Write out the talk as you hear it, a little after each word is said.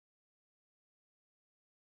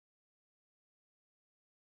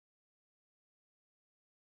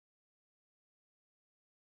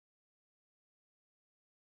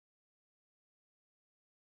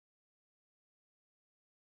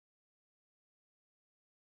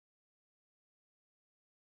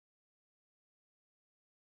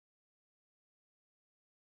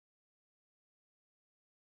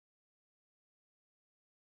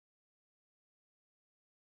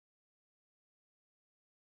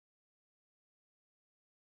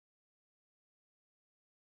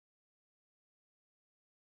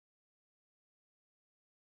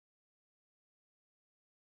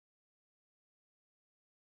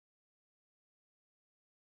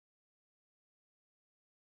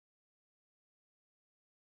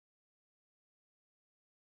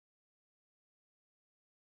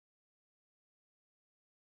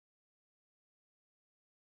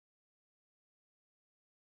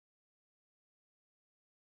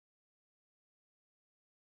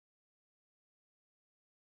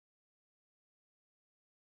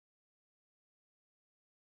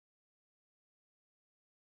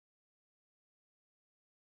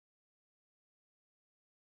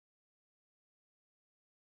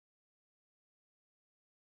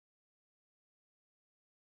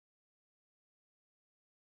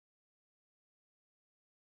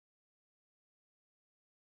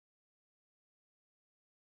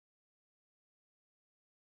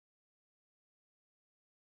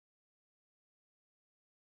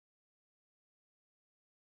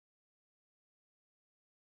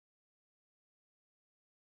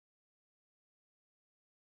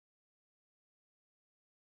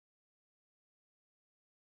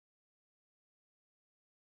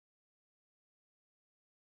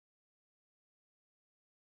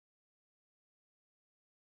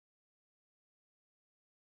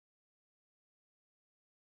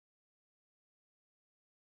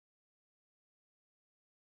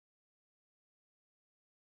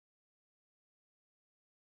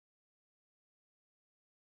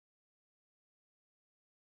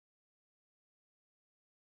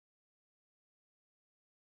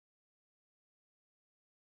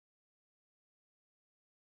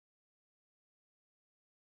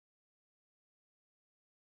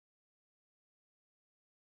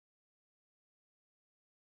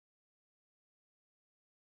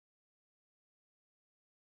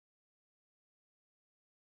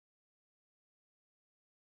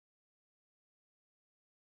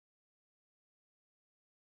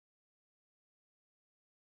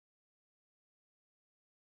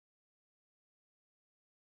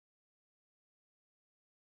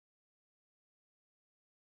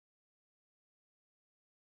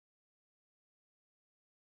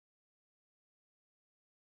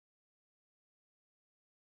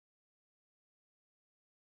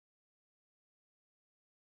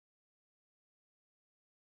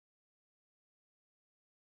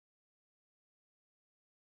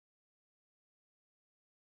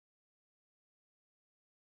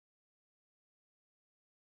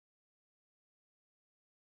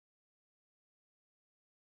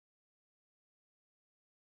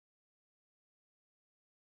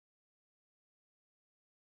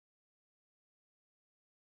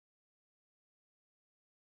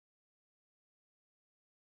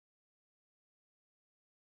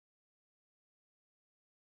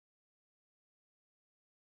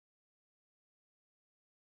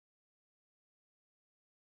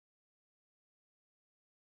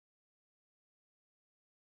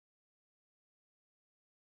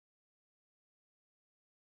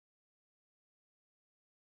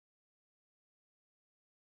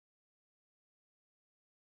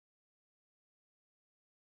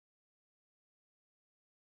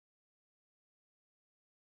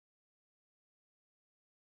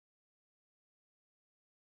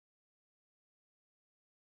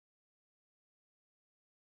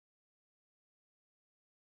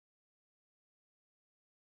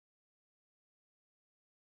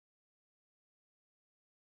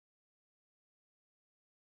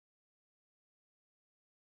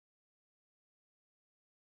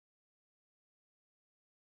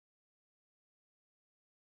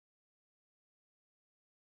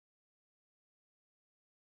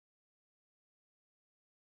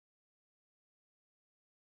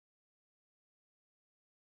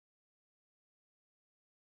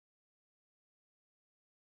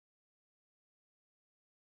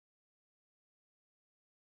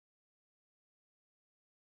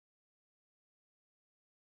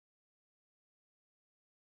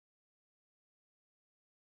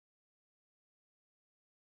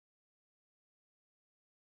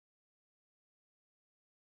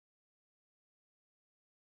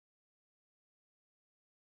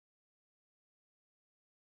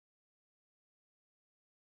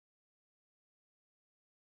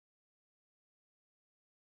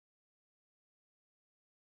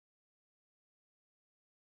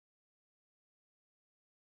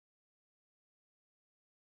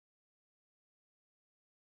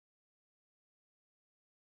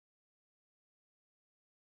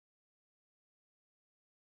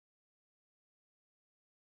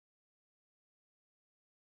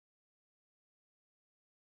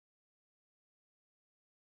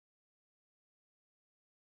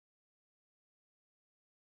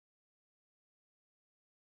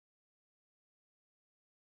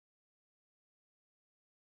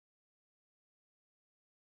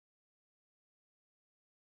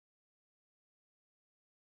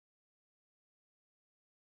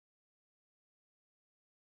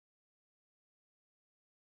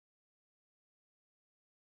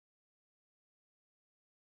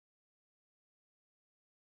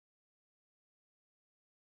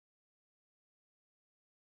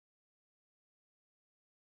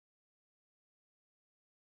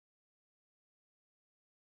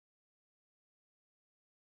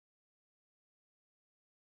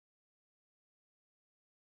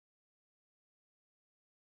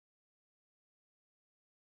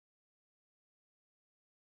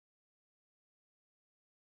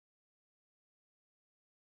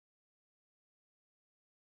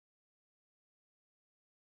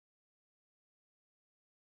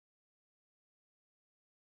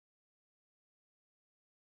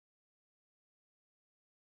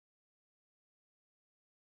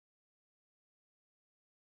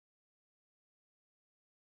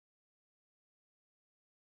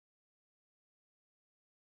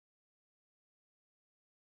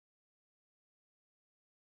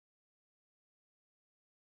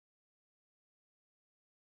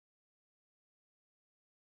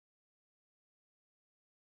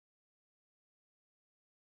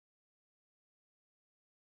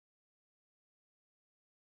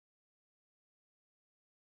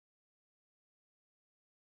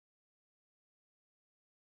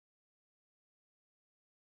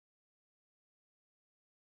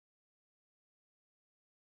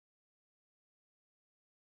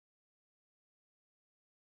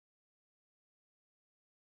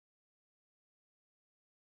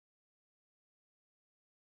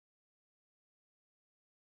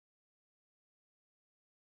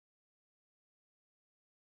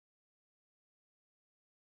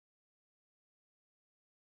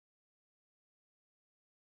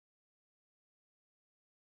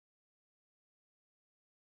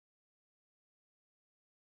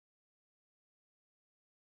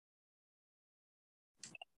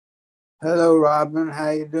Hello, Robin.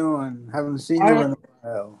 How you doing? Haven't seen you Hi, in a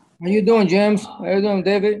while. how you doing, James? How you doing,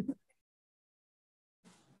 David?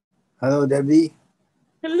 Hello, Debbie.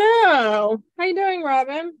 Hello. How you doing,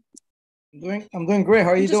 Robin? I'm doing great. How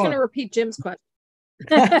are I'm you just going doing? to repeat Jim's question.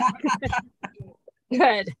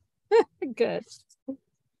 Good. Good.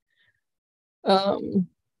 Um,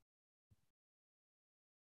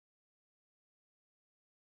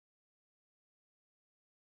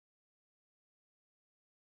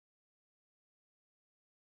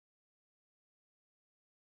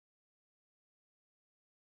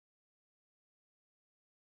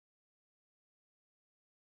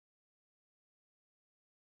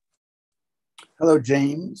 Hello,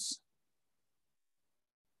 James.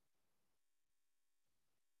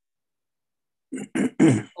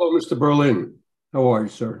 Hello, Mr. Berlin. How are you,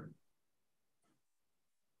 sir?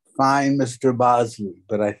 Fine, Mr. Bosley,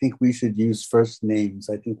 but I think we should use first names.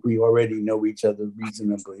 I think we already know each other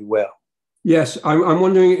reasonably well. Yes, I'm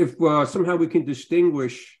wondering if somehow we can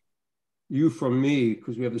distinguish you from me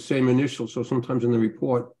because we have the same initials. So sometimes in the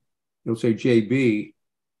report, it'll say JB.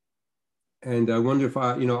 And I wonder if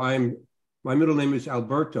my middle name is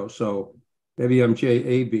Alberto. So maybe I'm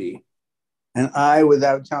JAB. And I,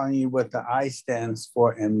 without telling you what the I stands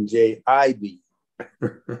for, am JIB,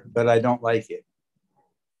 but I don't like it.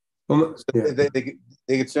 Well, So yeah.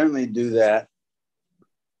 they could certainly do that.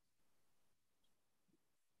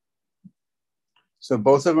 So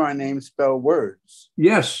both of our names spell words.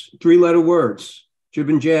 Yes, three-letter words, jib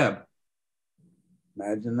and jab.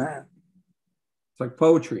 Imagine that. It's like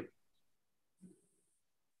poetry.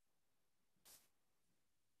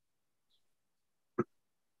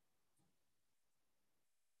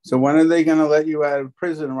 So when are they going to let you out of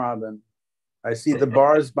prison, Robin? I see the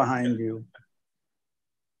bars behind you.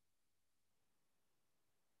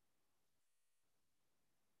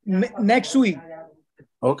 Next week.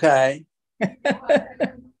 Okay. Hey,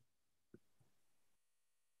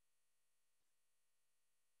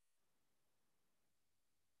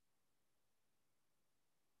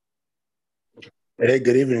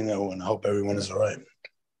 good evening, everyone. I hope everyone is all right.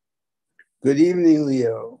 Good evening,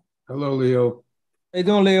 Leo. Hello, Leo. How you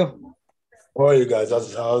doing, Leo? How are you guys?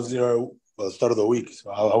 How's your start of the week? So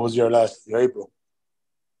how was your April?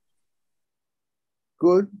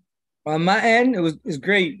 Good. On my end, it's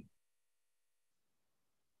great.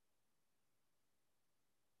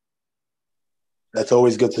 That's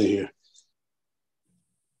always good to hear.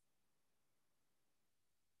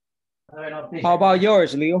 How about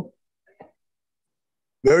yours, Leo?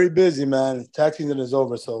 Very busy, man. Tax season is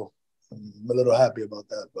over, so I'm a little happy about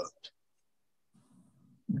that, but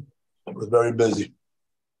it was very busy.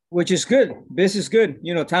 Which is good. This is good.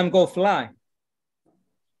 Time go fly.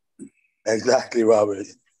 Exactly, Robert.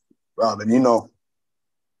 Robin, you know.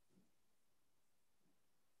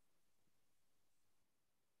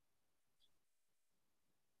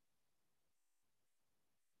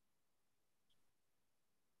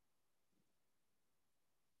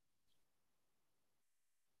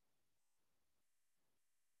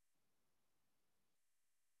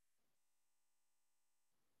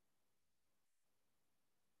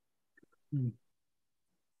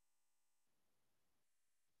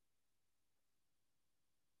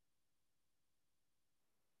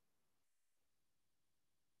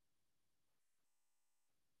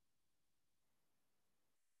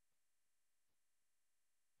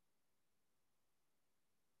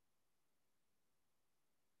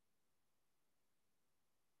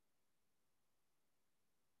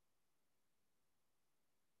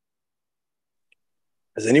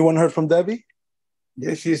 Has anyone heard from Debbie?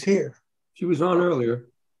 Yes, she's here. She was on earlier.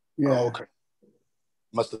 Yeah. Oh, okay.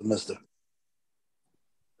 Must have missed her.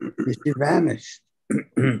 She vanished.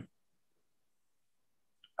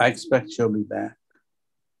 I expect she'll be back.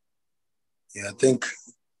 Yeah, I think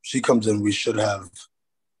she comes in, we should have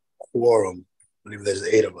quorum. I believe there's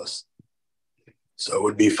 8 of us. So it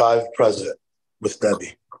would be 5 present with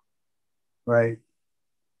Debbie. Right.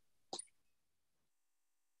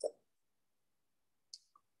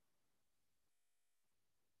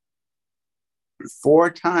 Four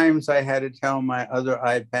times I had to tell my other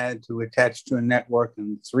iPad to attach to a network,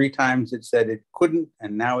 and 3 times it said it couldn't,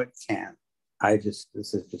 and now it can. This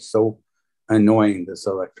is just so annoying, this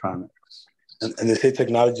electronics. And they say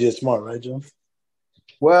technology is smart, right, Jim?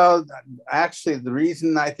 Well, actually, the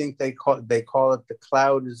reason I think they call it the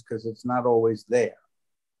cloud is because it's not always there.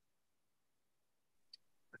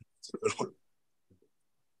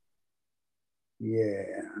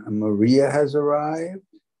 Yeah, Maria has arrived.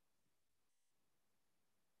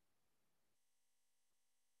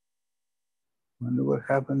 Wonder what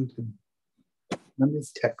happened to. Let me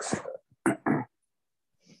text her.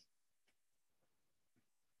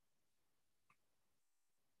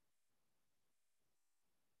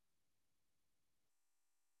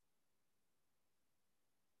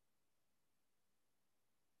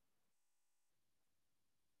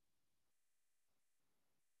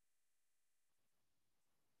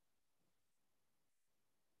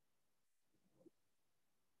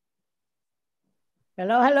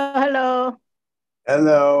 Hello, hello, hello.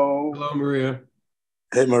 Hello. Hello, Maria.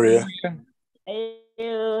 Hey, Maria. Hey,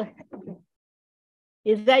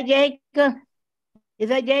 is that Jacob? Is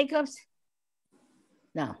that Jacobs?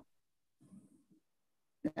 No.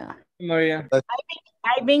 No. Maria.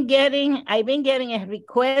 I've been getting a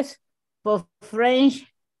request for friend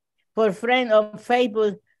on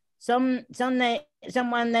Facebook.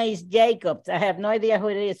 Someone named Jacobs. I have no idea who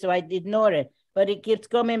it is, so I ignore it. But it keeps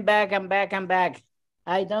coming back and back and back.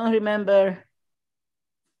 I don't remember.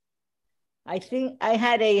 I think I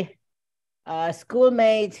had a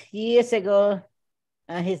schoolmate years ago,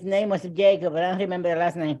 and his name was Jacob, but I don't remember the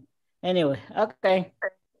last name. Anyway, okay.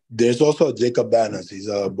 There's also Jacob Banners. He's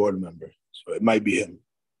a board member, so it might be him.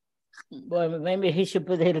 Well, maybe he should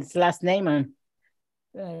put his last name on.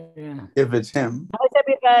 If it's him.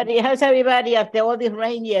 How's everybody after all this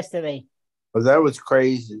rain yesterday? Well, that was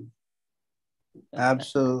crazy.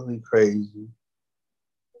 Absolutely crazy.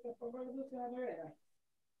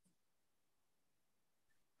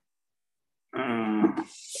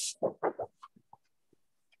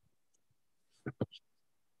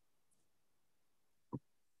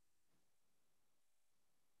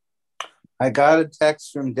 I got a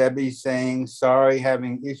text from Debbie saying, sorry,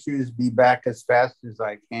 having issues, be back as fast as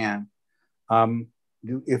I can.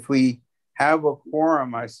 If we have a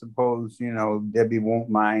quorum, I suppose, Debbie won't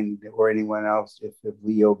mind, or anyone else, if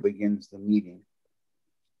Leo begins the meeting.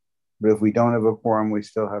 But if we don't have a quorum, we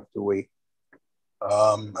still have to wait.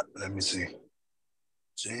 Let me see.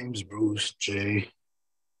 James, Bruce, Jay.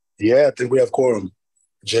 Yeah, I think we have quorum.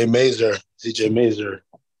 Jay Mazer, CJ Mazer.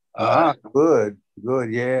 Good,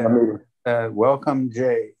 yeah. Welcome,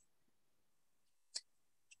 Jay.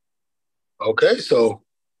 Okay, so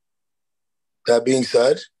that being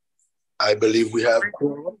said, I believe we have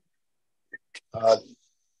quorum.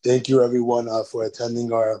 Thank you, everyone, for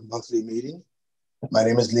attending our monthly meeting. My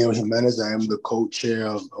name is Leo Jimenez. I am the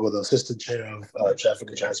co-chair or the assistant chair of Traffic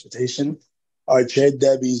and Transportation. Our chair,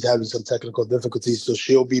 Debbie, is having some technical difficulties, so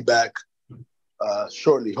she'll be back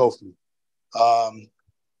shortly, hopefully.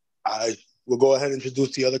 I will go ahead and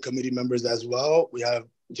introduce the other committee members as well. We have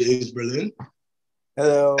James Berlin.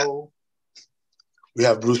 Hello. We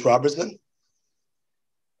have Bruce Robertson.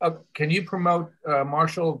 Can you promote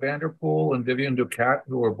Marshall Vanderpool and Vivian Ducat,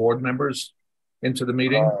 who are board members, into the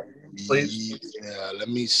meeting, please? Yeah, let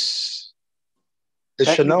me... Is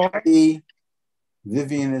Chanel?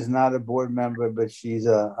 Vivian is not a board member, but she's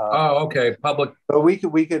a... oh, okay, public... But we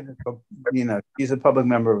could, she's a public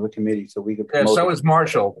member of the committee, so we could promote... Yeah, so is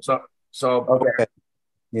Marshall, so... Okay.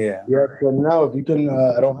 Yeah. Yeah, so now if you can,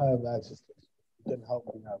 I don't have access to it. You can help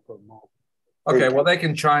me out promote. Okay, well, they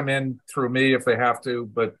can chime in through me if they have to,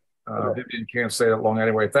 but okay. Vivian can't stay that long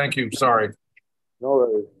anyway. Thank you, sorry. No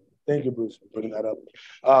worries. Thank you, Bruce, for bringing that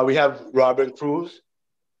up. We have Robin Cruz.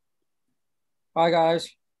 Hi, guys.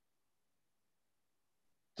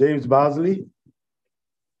 James Bosley.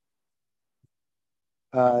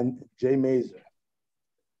 And Jay Mazer.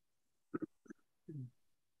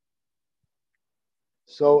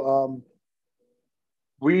 So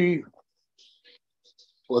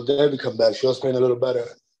well, Debbie come back. She'll explain a little better.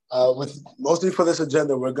 With mostly for this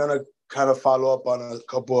agenda, we're gonna kind of follow up on a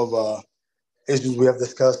couple of issues we have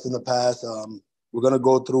discussed in the past. We're gonna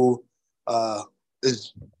go through.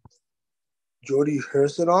 Is Jody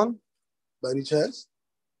Herson on by any chance?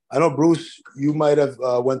 I know Bruce, you might have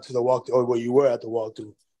went to the walkthrough, or you were at the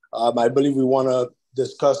walkthrough. I believe we want to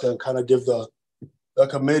discuss and kind of give the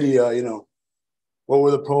committee, what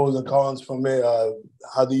were the pros and cons from it?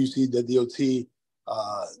 How do you see the DOT?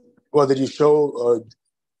 What did you show? Or,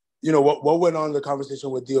 what went on in the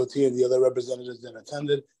conversation with DOT and the other representatives that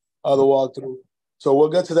attended the walkthrough? So we'll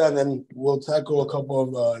get to that, and then we'll tackle a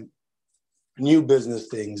couple of new business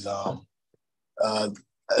things.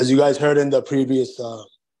 As you guys heard in the previous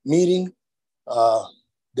meeting,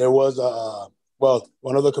 there was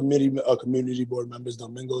one of the community board members,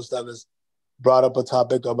 Domingo Esteves, brought up a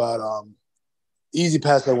topic about easy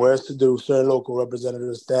pass and where to do certain local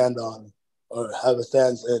representatives stand on or have a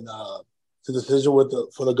stance in to decision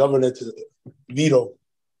for the governor to veto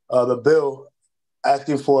the bill,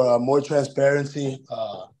 asking for more transparency,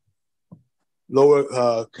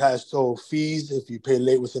 lower cash toll fees if you pay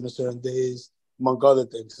late within a certain days, among other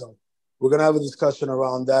things. So we're gonna have a discussion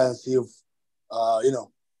around that and see if I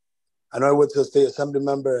know I went to a state assembly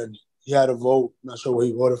member and he had a vote. I'm not sure what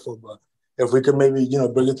he voted for, but if we could maybe,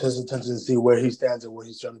 bring it to his attention and see where he stands and what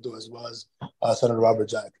he's trying to do, as well as Senator Robert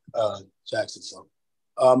Jackson. So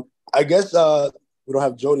I guess we don't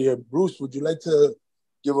have Jody here. Bruce, would you like to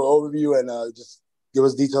give an overview and just give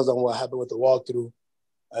us details on what happened with the walkthrough?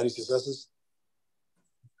 Any successes?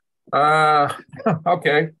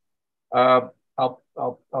 Okay. I'll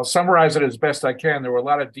summarize it as best I can. There were a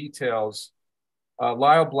lot of details.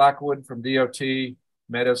 Lyle Blackwood from DOT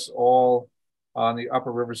met us all on the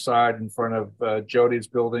Upper Riverside in front of Jody's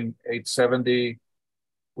building, 870.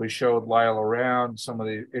 We showed Lyle around some of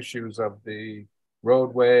the issues of the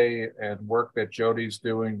roadway and work that Jody's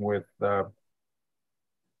doing with the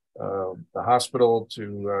hospital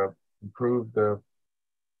to improve the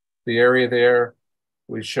area there.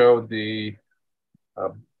 We showed the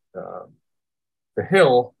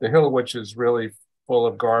hill, which is really full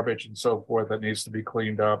of garbage and so forth that needs to be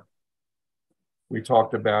cleaned up. We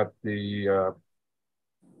talked about the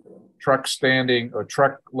truck standing or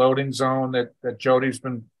truck loading zone that Jody's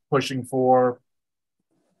been pushing for.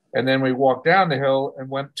 And then we walked down the hill and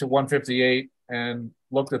went to 158 and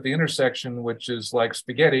looked at the intersection, which is like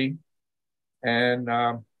spaghetti, and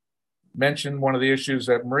mentioned one of the issues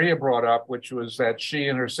that Maria brought up, which was that she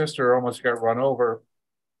and her sister almost got run over.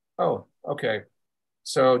 Oh, okay.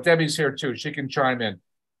 So Debbie's here too. She can chime in.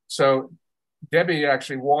 So Debbie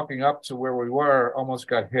actually walking up to where we were almost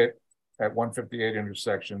got hit at 158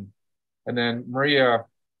 intersection. And then Maria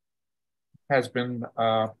has been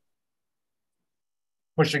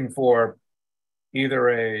pushing for either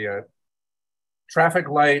a traffic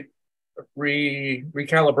light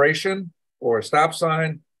recalibration or a stop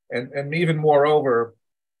sign, and even moreover,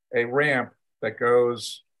 a ramp that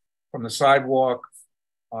goes from the sidewalk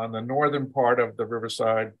on the northern part of the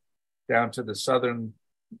Riverside down to the southern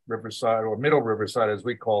Riverside, or middle Riverside as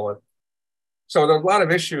we call it. So there are a lot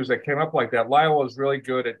of issues that came up like that. Lyle was really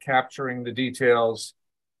good at capturing the details,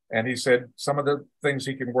 and he said some of the things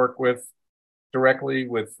he can work with directly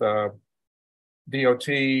with DOT,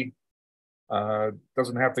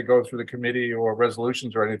 doesn't have to go through the committee or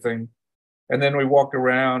resolutions or anything. And then we walked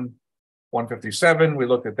around 157, we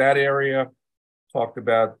looked at that area, talked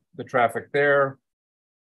about the traffic there,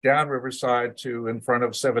 down Riverside to in front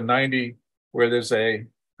of 790, where there's a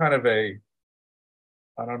kind of a,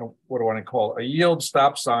 I don't know, what do I want to call it, a yield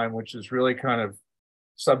stop sign, which is really kind of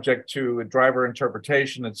subject to a driver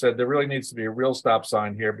interpretation, and said there really needs to be a real stop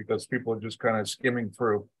sign here because people are just kind of skimming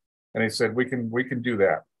through. And he said, we can do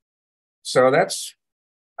that. So that's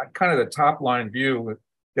kind of the top line view.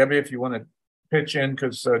 Debbie, if you want to pitch in,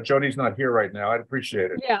 because Jody's not here right now, I'd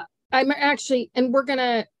appreciate it. Yeah, I'm actually, and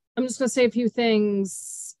I'm just gonna say a few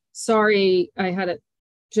things. Sorry, I had it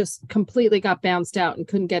just completely got bounced out and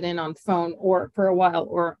couldn't get in on phone or for a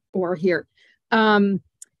while or here.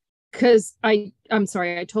 Because I'm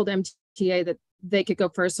sorry, I told MTA that they could go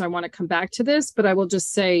first, so I want to come back to this, but I will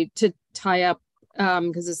just say to tie up,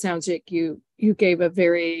 because it sounds like you gave a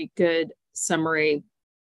very good summary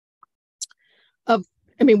of,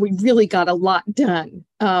 I mean, we really got a lot done,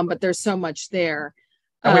 but there's so much there.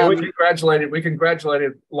 And we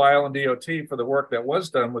congratulated Lyle and DOT for the work that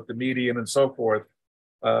was done with the median and so forth,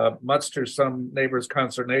 much to some neighbors'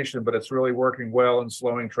 consternation, but it's really working well and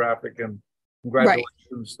slowing traffic. And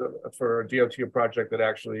congratulations for a DOT project that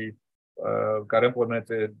actually got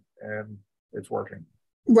implemented and it's working.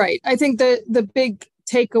 Right. I think the big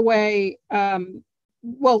takeaway,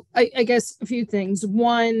 well, I guess a few things.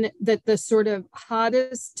 One, that the sort of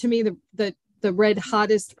hottest, to me, the red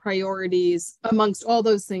hottest priorities amongst all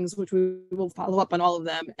those things, which we will follow up on all of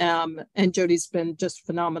them, and Jody's been just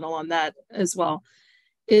phenomenal on that as well,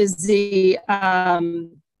 is the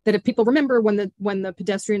that if people remember when the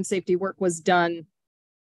pedestrian safety work was done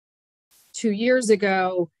 2 years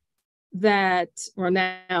ago, that, or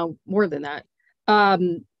now more than that,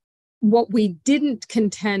 what we didn't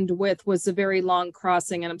contend with was a very long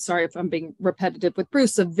crossing, and I'm sorry if I'm being repetitive with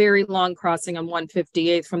Bruce, a very long crossing on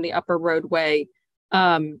 158 from the upper roadway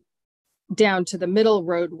down to the middle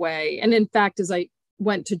roadway. And in fact, as I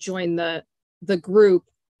went to join the group,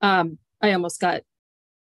 I almost got,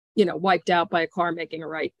 wiped out by a car making a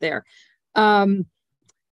right there.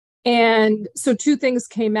 And so two things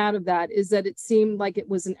came out of that, is that it seemed like it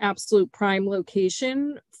was an absolute prime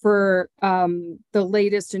location for the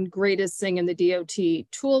latest and greatest thing in the DOT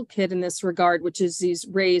toolkit in this regard, which is these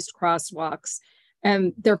raised crosswalks.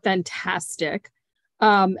 And they're fantastic.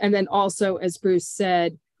 And then also, as Bruce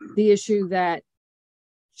said, the issue that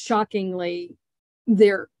shockingly,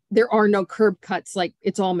 there are no curb cuts, like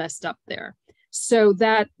it's all messed up there. So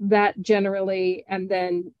that generally, and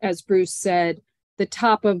then as Bruce said, the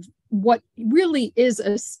top of what really is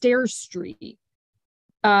a stair street,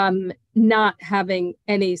 not having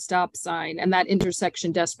any stop sign, and that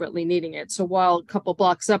intersection desperately needing it. So while a couple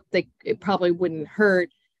blocks up, it probably wouldn't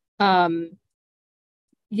hurt. Those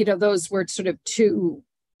were sort of two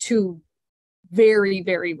very,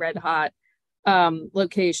 very red hot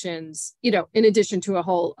locations, in addition to a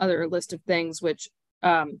whole other list of things, which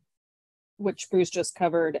Bruce just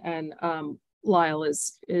covered, and Lyle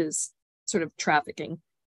is sort of trafficking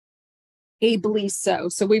ably so.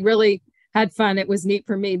 So we really had fun. It was neat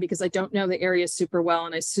for me because I don't know the area super well,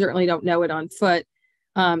 and I certainly don't know it on foot.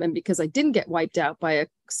 And because I didn't get wiped out by a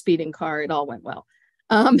speeding car, it all went well.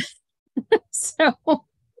 So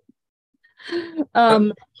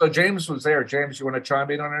James was there. James, you want to chime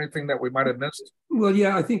in on anything that we might have missed? Well,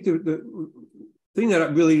 yeah, I think the thing that I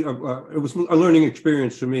really, it was a learning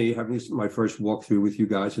experience for me, having my first walkthrough with you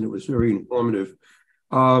guys, and it was very informative.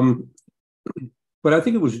 But I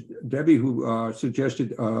think it was Debbie who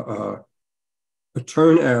suggested a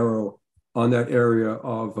turn arrow on that area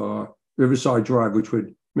of Riverside Drive, which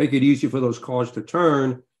would make it easier for those cars to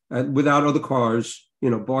turn without other cars,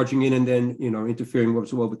 barging in and then, interfering with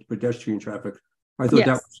the pedestrian traffic. I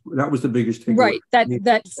thought that was the biggest thing. Right. That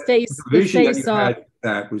face off.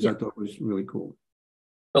 I thought was really cool.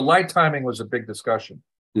 The light timing was a big discussion.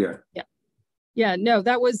 Yeah. Yeah, no,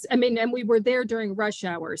 that was, and we were there during rush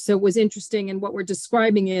hour. So it was interesting. And what we're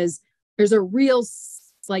describing is there's a real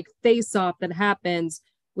face off that happens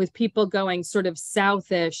with people going sort of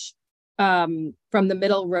southish from the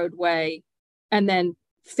middle roadway, and then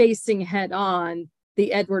facing head on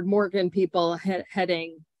the Edward Morgan people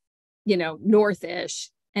heading, northish,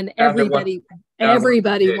 and everybody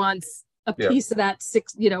wants a piece of that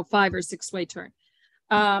 5 or 6 way turn.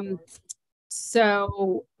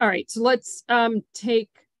 So, all right, so let's take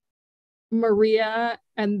Maria,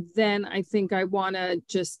 and then I think I want to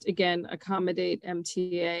just again accommodate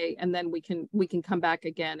MTA, and then we can come back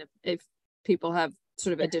again if people have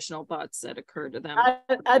sort of additional thoughts that occur to them.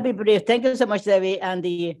 I'll be brief. Thank you so much, Debbie. And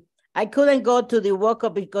I couldn't go to the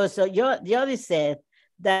walk-up because Jody said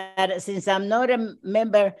that since I'm not a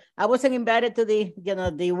member, I wasn't invited to the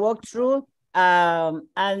walkthrough,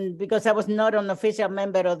 and because I was not an official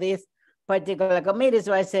member of this particular committee,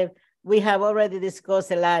 so I said we have already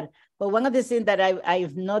discussed a lot. But one of the things that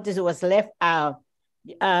I've noticed was left out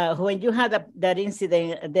when you had that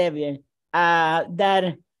incident, Debbie,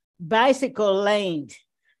 that bicycle lane,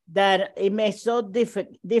 that it makes so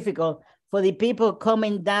difficult for the people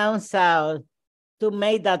coming down south to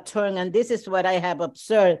make that turn. And this is what I have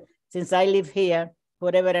observed since I live here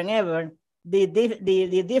forever and ever, the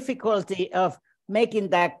difficulty of making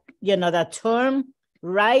that, that turn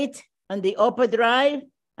right on the upper drive,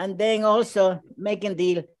 and then also making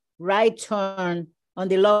the right turn on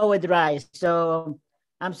the lower drive. So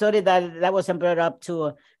I'm sorry that wasn't brought up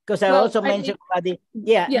too, because I also mentioned about the,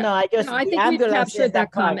 I think we captured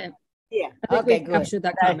that comment. Yeah, I think we captured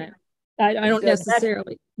that comment. I don't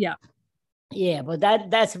necessarily, Yeah, but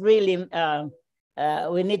that's really,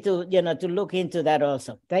 we need to, to look into that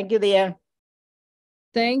also. Thank you, dear.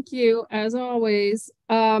 Thank you, as always.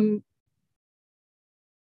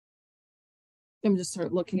 Let me just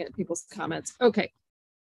start looking at people's comments. Okay.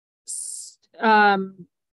 And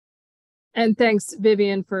thanks,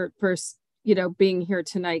 Vivian, for being here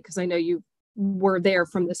tonight, because I know you were there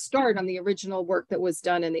from the start on the original work that was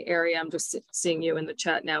done in the area. I'm just seeing you in the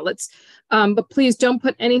chat now. But please don't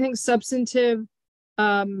put anything substantive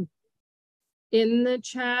in the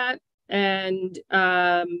chat. And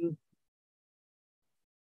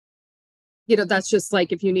that's just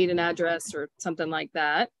like if you need an address or something like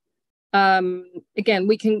that. Again,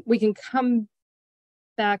 we can come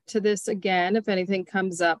back to this again if anything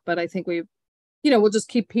comes up, but I think we'll just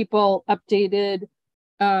keep people updated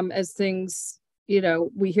as things,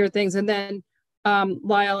 we hear things. And then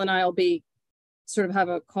Lyle and I'll be sort of have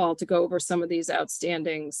a call to go over some of these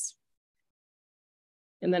outstandings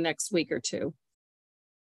in the next week or two.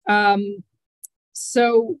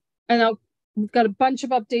 We've got a bunch of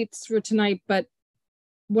updates for tonight, but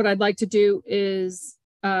what I'd like to do is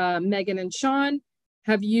Megan and Sean,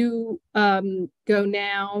 have you go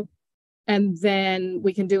now, and then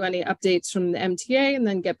we can do any updates from the MTA and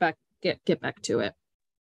then get back to it.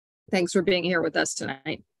 Thanks for being here with us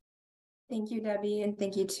tonight. Thank you, Debbie, and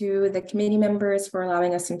thank you to the committee members for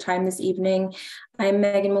allowing us some time this evening. I'm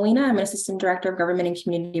Megan Molina. I'm an Assistant Director of Government and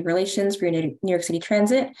Community Relations for New York City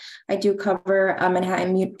Transit. I do cover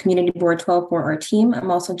Manhattan Community Board 12 for our team. I'm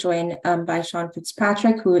also joined by Sean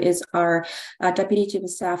Fitzpatrick, who is our Deputy Chief of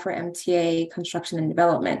Staff for MTA Construction and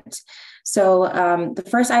Development. So the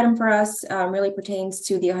first item for us really pertains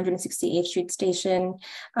to the 168th Street station.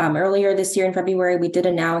 Earlier this year in February, we did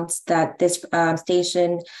announce that this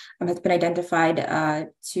station has been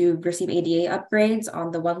identified to receive ADA upgrades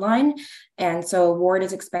on the one line. And so award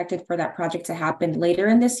is expected for that project to happen later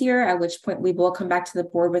in this year, at which point we will come back to the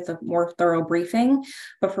board with a more thorough briefing.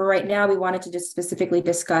 But for right now, we wanted to just specifically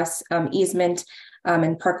discuss easement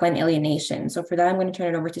and parkland alienation. So for that, I'm going to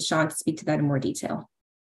turn it over to Sean to speak to that in more detail.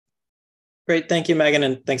 Great, thank you, Megan,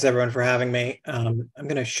 and thanks everyone for having me. I'm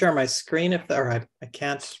going to share my screen I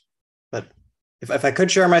can't, but if I could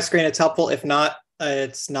share my screen, it's helpful. If not,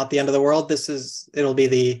 it's not the end of the world. It'll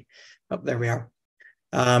be there we are.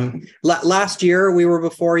 Last year we were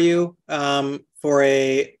before you for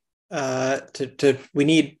we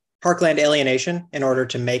need parkland alienation in order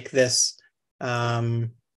to make this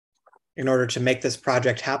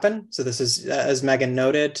project happen. So this is, as Megan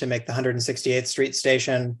noted, to make the 168th Street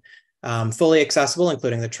station fully accessible,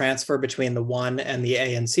 including the transfer between the 1 and the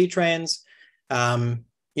A and C trains.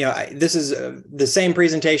 This is the same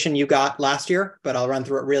presentation you got last year, but I'll run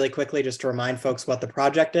through it really quickly just to remind folks what the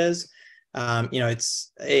project is.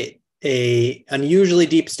 It's a unusually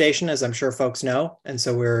deep station, as I'm sure folks know, and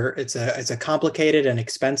so it's a complicated and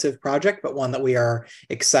expensive project, but one that we are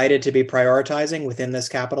excited to be prioritizing within this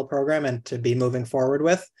capital program and to be moving forward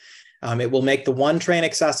with. It will make the 1 train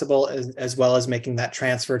accessible as well as making that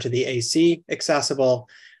transfer to the AC accessible.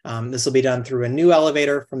 This will be done through a new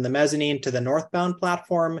elevator from the mezzanine to the northbound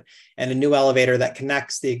platform and a new elevator that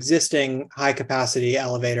connects the existing high capacity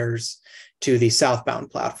elevators to the southbound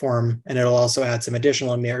platform. And it'll also add some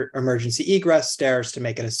additional emergency egress stairs to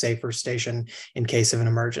make it a safer station in case of an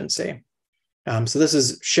emergency. So this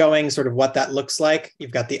is showing sort of what that looks like. You've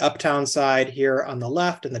got the uptown side here on the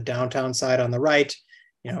left and the downtown side on the right.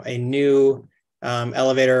 A new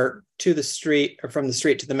elevator to the street or from the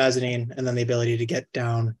street to the mezzanine, and then the ability to get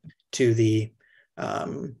down to the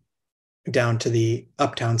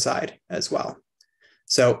uptown side as well.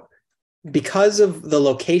 So because of the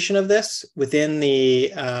location of this within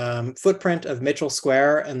the footprint of Mitchell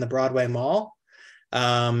Square and the Broadway Mall,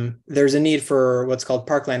 there's a need for what's called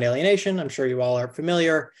parkland alienation. I'm sure you all are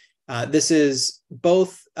familiar. This is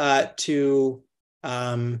both to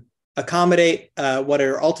accommodate what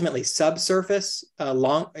are ultimately subsurface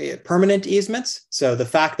permanent easements. So the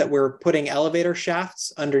fact that we're putting elevator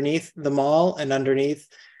shafts underneath the mall and underneath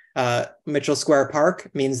Mitchell Square Park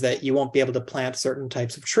means that you won't be able to plant certain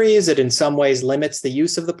types of trees. It in some ways limits the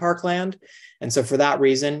use of the parkland. And so for that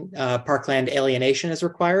reason, parkland alienation is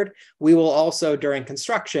required. We will also, during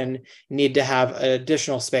construction, need to have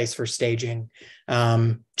additional space for staging,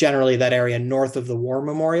 generally that area north of the War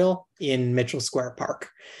Memorial in Mitchell Square Park.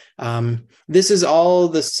 This is all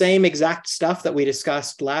the same exact stuff that we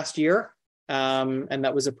discussed last year and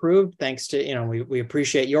that was approved thanks to, we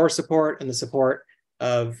appreciate your support and the support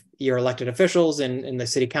of your elected officials in the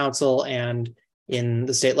city council and in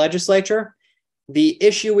the state legislature. The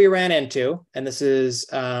issue we ran into, and this is,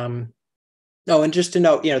 and just to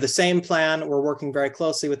note, the same plan, we're working very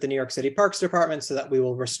closely with the New York City Parks Department so that we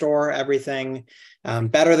will restore everything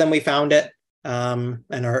better than we found it and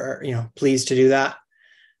are pleased to do that.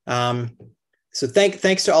 So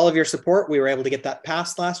thanks to all of your support, we were able to get that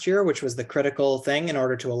passed last year, which was the critical thing in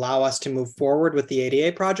order to allow us to move forward with the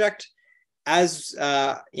ADA project. As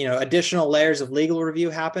additional layers of legal review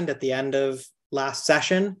happened at the end of last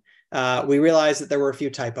session, we realized that there were a few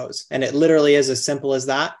typos, and it literally is as simple as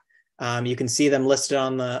that. You can see them listed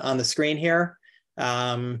on the screen here.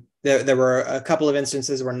 There were a couple of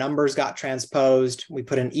instances where numbers got transposed. We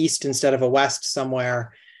put an east instead of a west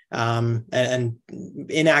somewhere, and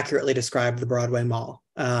inaccurately described the Broadway Mall.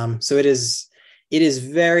 So it is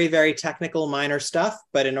very, very technical, minor stuff,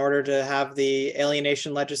 but in order to have the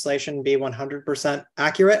alienation legislation be 100%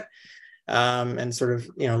 accurate and sort of,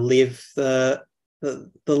 leave the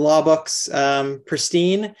law books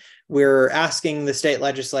pristine, we're asking the state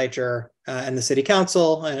legislature and the city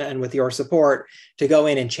council and with your support to go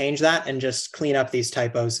in and change that and just clean up these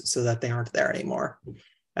typos so that they aren't there anymore.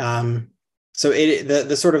 So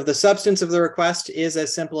the sort of the substance of the request is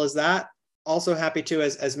as simple as that. Also happy to,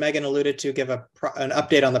 as Megan alluded to, give an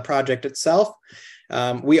update on the project itself.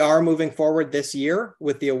 We are moving forward this year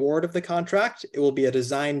with the award of the contract. It will be a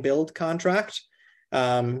design build contract,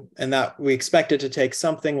 and that we expect it to take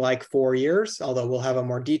something like 4 years, although we'll have a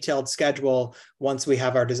more detailed schedule once we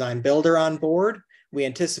have our design builder on board. We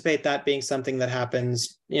anticipate that being something that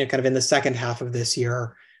happens, kind of in the second half of this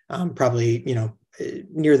year, probably,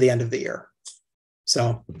 near the end of the year.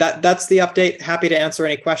 So that's the update. Happy to answer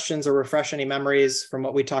any questions or refresh any memories from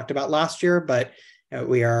what we talked about last year, but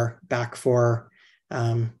we are back for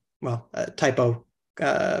typo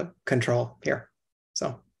control here.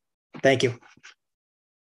 So thank you.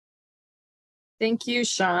 Thank you,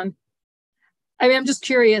 Sean. I mean, I'm just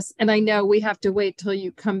curious, and I know we have to wait till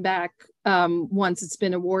you come back once it's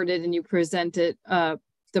been awarded and you present it,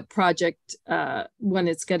 the project when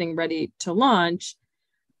it's getting ready to launch.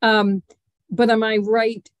 But am I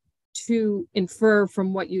right to infer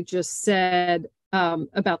from what you just said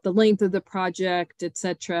about the length of the project, et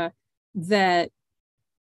cetera, that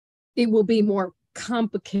it will be more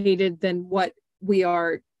complicated than what we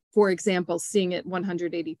are, for example, seeing at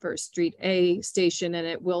 181st Street A station, and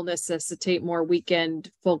it will necessitate more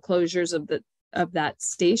weekend full closures of that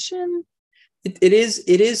station? It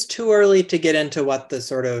is too early to get into what the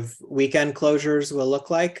sort of weekend closures will look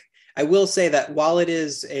like. I will say that while it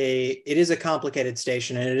is a complicated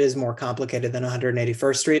station, and it is more complicated than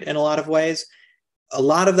 181st Street in a lot of ways, a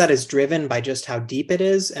lot of that is driven by just how deep it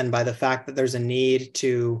is and by the fact that there's a need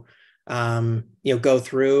to go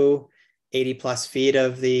through 80 plus feet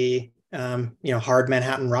of the hard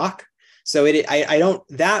Manhattan rock. So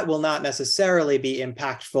that will not necessarily be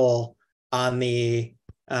impactful on the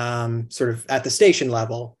sort of at the station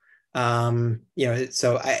level.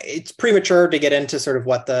 So it's premature to get into sort of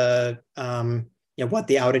what the what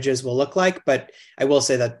the outages will look like, but I will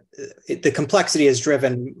say that the complexity is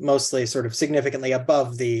driven mostly sort of significantly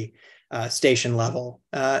above the station level.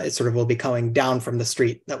 It sort of will be coming down from the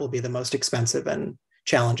street that will be the most expensive and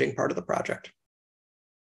challenging part of the project.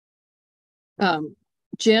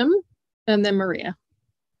 Jim, and then Maria.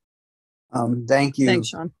 Thank you. Thanks,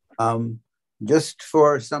 Sean. Just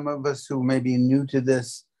for some of us who may be new to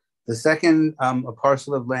this, the second a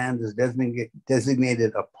parcel of land is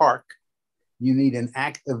designated a park, you need an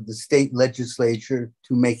act of the state legislature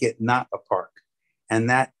to make it not a park. And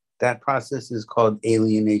that process is called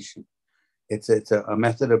alienation. It's a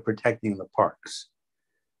method of protecting the parks.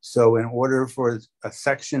 So in order for a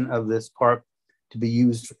section of this park to be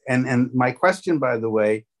used, and my question, by the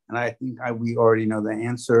way, and I think we already know the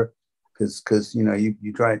answer, because you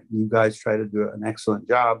guys try to do an excellent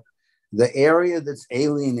job. The area that's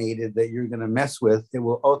alienated that you're going to mess with, it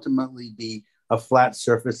will ultimately be a flat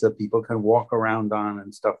surface that people can walk around on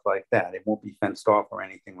and stuff like that. It won't be fenced off or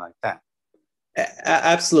anything like that.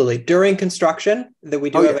 Absolutely. During construction, that we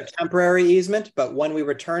do have a temporary easement, but when we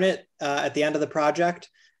return it at the end of the project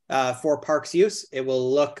for parks use, it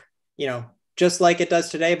will look, just like it does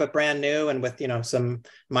today, but brand new and with, some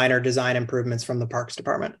minor design improvements from the Parks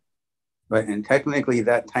Department. Right, and technically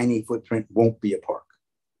that tiny footprint won't be a park.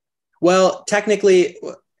 Well, technically,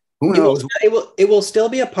 who knows? It will still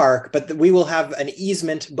be a park, but we will have an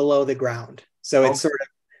easement below the ground. So it's sort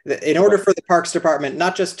of, in order for the Parks Department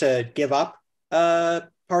not just to give up a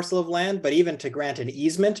parcel of land, but even to grant an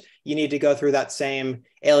easement, you need to go through that same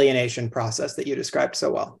alienation process that you described so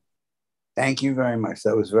well. Thank you very much.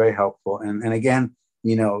 That was very helpful. And again,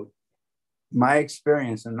 my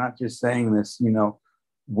experience, and not just saying this,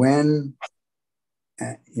 when,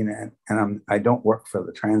 and I don't work for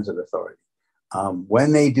the transit authority.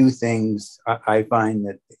 When they do things, I find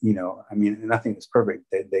that, nothing is perfect.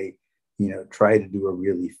 They try to do a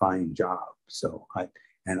really fine job. So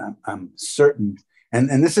I'm certain,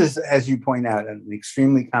 and this is, as you point out, an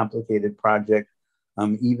extremely complicated project.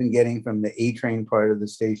 Even getting from the A train part of the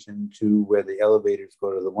station to where the elevators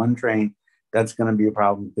go to the 1 train, that's going to be a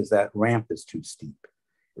problem because that ramp is too steep.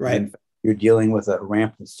 Right. And you're dealing with a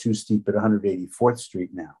ramp that's too steep at 184th Street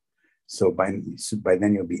now. So by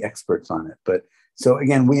then you'll be experts on it. But so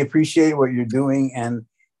again, we appreciate what you're doing. And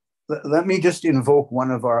let me just invoke one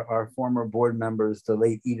of our former board members, the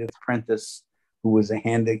late Edith Prentice, who was an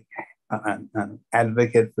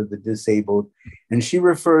advocate for the disabled. And she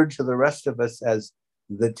referred to the rest of us as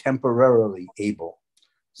the temporarily able.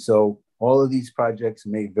 So all of these projects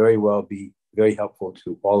may very well be very helpful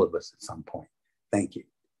to all of us at some point. Thank you.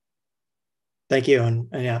 Thank you. And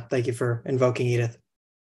yeah, thank you for invoking Edith.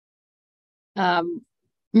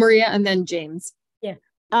 Maria, and then James. Yeah.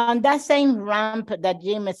 On that same ramp that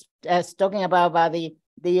Jim is talking about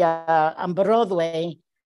the on Broadway,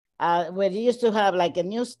 where you used to have like a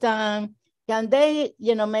newsstand, can they,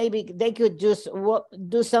 maybe they could just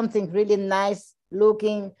do something really nice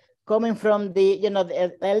looking, coming from the,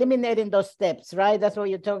 eliminating those steps, right? That's what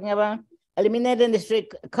you're talking about? Eliminating the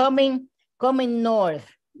street, coming north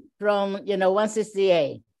from,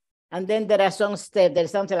 168. And then there are some steps,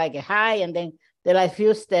 there's something like a high, and then there are a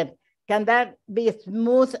few steps. Can that be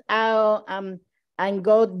smoothed out and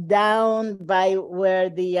go down by where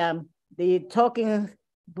the talking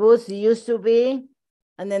booth used to be?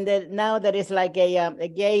 And then now there is like a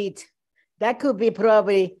gate that could be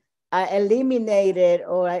probably eliminated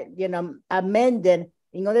or, amended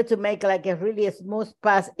in order to make like a really smooth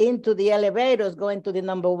pass into the elevators going to the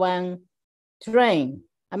number 1 train.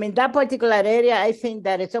 I mean, that particular area, I think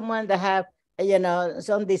that if someone that have, you know,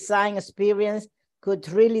 some design experience could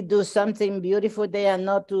really do something beautiful there, and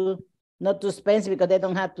not too expensive, because they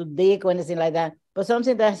don't have to dig or anything like that. But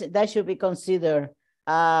something that should be considered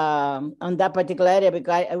on that particular area,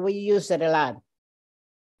 because we use it a lot.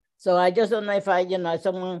 So I just don't know if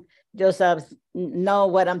someone just know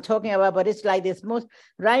what I'm talking about, but it's like this most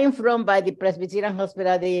right in front by the Presbyterian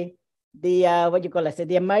Hospital, the what you call it,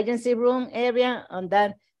 the emergency room area. On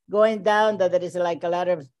that going down, that there is like a lot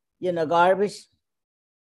of garbage.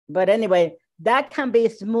 But anyway, that can be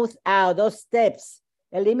smoothed out. Those steps,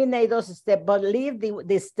 eliminate those steps, but leave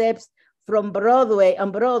the steps from Broadway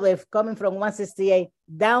coming from 168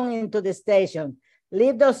 down into the station.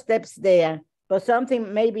 Leave those steps there, but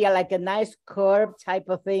something maybe like a nice curve type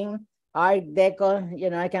of thing, Art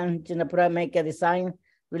Deco. I can probably make a design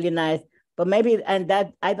really nice. But maybe, and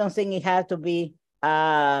that I don't think it has to be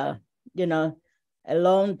a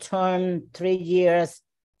long-term 3 years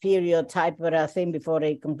period type of a thing before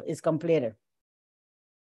it is completed.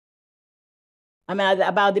 I mean,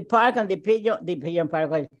 about the park and the pigeon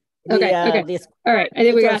park. Okay. All right. I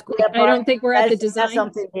think I don't think we're at the design. That's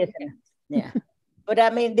something different. Yeah. But I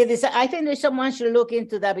mean, I think that someone should look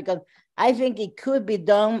into that, because I think it could be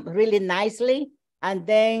done really nicely, and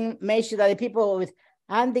then make sure that the people with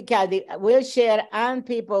handicap, the wheelchair, and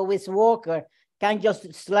people with walker can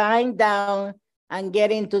just slide down and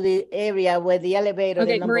get into the area where the elevator.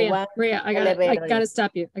 Okay, Maria, I gotta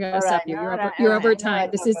stop you. You're over time.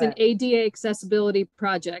 This is an ADA accessibility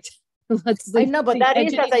project. I know, but that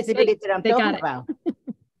is accessibility that I'm talking about.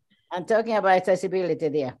 I'm talking about accessibility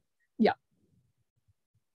there. Yeah.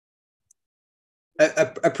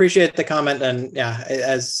 I appreciate the comment, and yeah,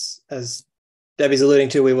 as Debbie's alluding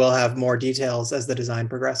to, we will have more details as the design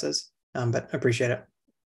progresses. But I appreciate it.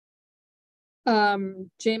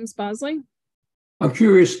 James Bosley. I'm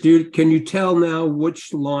curious, dude, can you tell now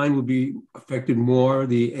which line would be affected more,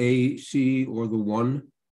 the A, C, or the 1?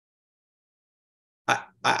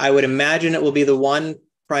 I would imagine it will be the 1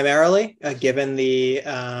 primarily, given the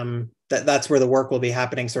that's where the work will be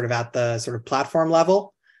happening, sort of at the sort of platform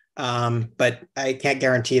level. But I can't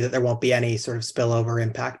guarantee that there won't be any sort of spillover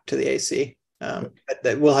impact to the AC. But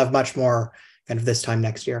we'll have much more kind of this time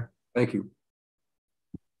next year. Thank you.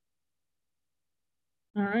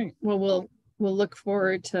 All right. Well, we'll look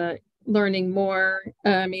forward to learning more.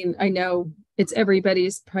 I mean, I know it's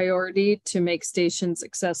everybody's priority to make stations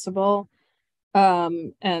accessible.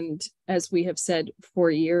 And as we have said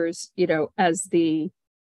for years, as the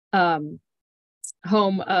home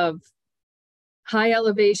of high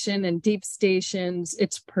elevation and deep stations,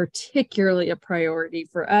 it's particularly a priority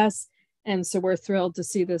for us. And so we're thrilled to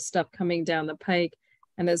see this stuff coming down the pike.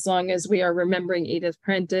 And as long as we are remembering Edith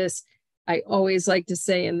Prentice, I always like to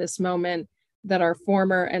say in this moment that our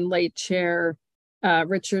former and late chair,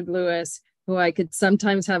 Richard Lewis, who I could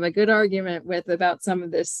sometimes have a good argument with about some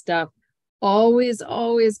of this stuff, always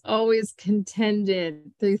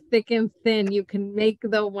contended through thick and thin, you can make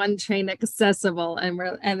the 1 train accessible. And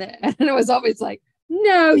it was always like,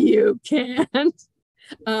 no, you can't.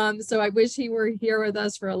 So I wish he were here with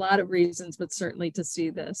us for a lot of reasons, but certainly to see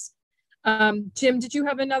this. Jim, did you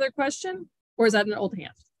have another question, or is that an old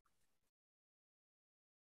hand?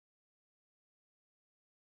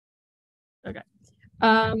 Okay.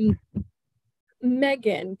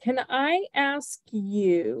 Megan, can I ask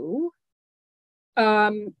you,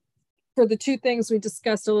 for the 2 things we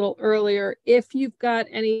discussed a little earlier, if you've got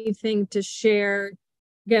anything to share?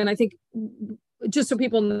 Again, I think just so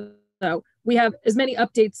people know, we have as many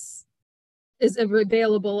updates as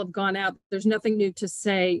available have gone out. There's nothing new to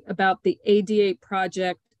say about the ADA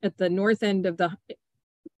project at the north end of the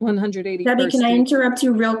 181st. Debbie, can I interrupt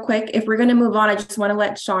you real quick? If we're going to move on, I just want to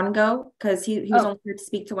let Sean go, because he was only here to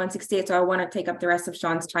speak to 168. So I want to take up the rest of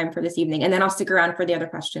Sean's time for this evening, and then I'll stick around for the other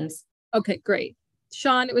questions. Okay, great.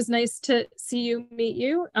 Sean, it was nice to meet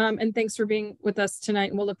you. And thanks for being with us tonight.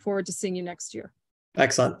 And we'll look forward to seeing you next year.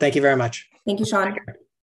 Excellent. Thank you very much. Thank you, Sean.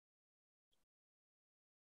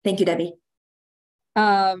 Thank you, Debbie.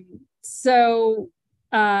 So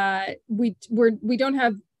we don't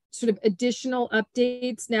have sort of additional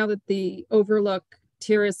updates now that the Overlook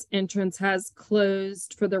Terrace entrance has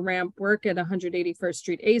closed for the ramp work at 181st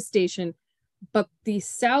Street A station, but the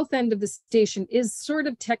south end of the station is sort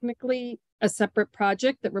of technically a separate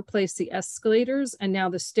project that replaced the escalators, and now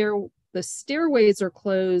the stairways are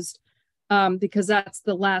closed because that's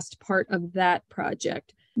the last part of that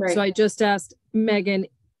project. Right. So I just asked Megan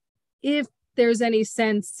if there's any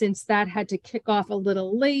sense, since that had to kick off a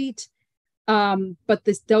little late, But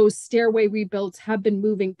those stairway rebuilds have been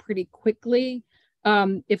moving pretty quickly.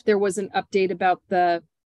 If there was an update about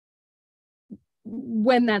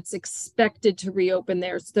when that's expected to reopen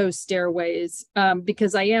those stairways,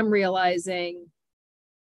 because I am realizing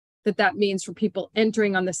that means for people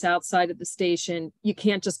entering on the south side of the station, you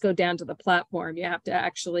can't just go down to the platform. You have to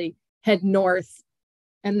actually head north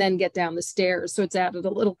and then get down the stairs. So it's added a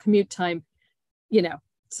little commute time,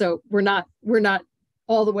 so we're not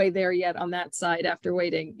all the way there yet on that side after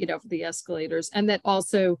waiting, for the escalators. And that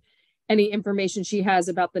also any information she has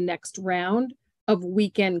about the next round of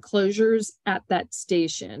weekend closures at that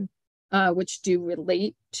station, which do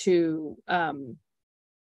relate to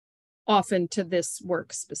often to this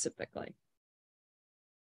work specifically.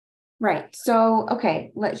 Right. So,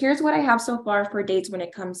 okay, here's what I have so far for dates when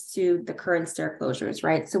it comes to the current stair closures,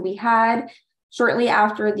 right? So we had shortly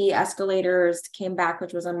after the escalators came back,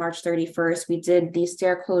 which was on March 31st, we did the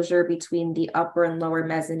stair closure between the upper and lower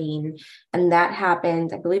mezzanine. And that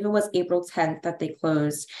happened, I believe it was April 10th that they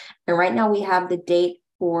closed. And right now we have the date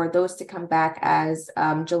for those to come back as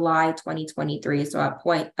July 2023. So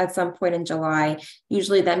at some point in July,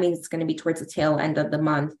 usually that means it's going to be towards the tail end of the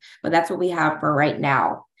month, but that's what we have for right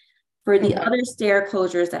now. For the other stair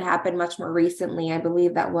closures that happened much more recently, I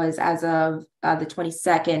believe that was as of the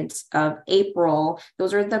 22nd of April,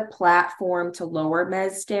 those are the platform to lower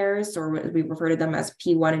mezz stairs, or we refer to them as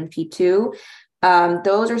P1 and P2.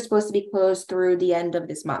 Those are supposed to be closed through the end of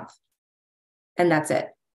this month. And that's it.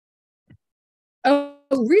 Oh,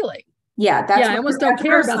 really? Yeah, that's I almost don't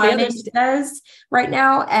care about the other does right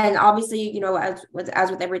now. And obviously, as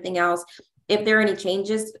with everything else, if there are any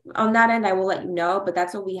changes on that end, I will let you know, but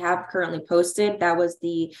that's what we have currently posted. That was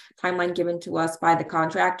the timeline given to us by the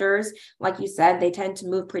contractors. Like you said, they tend to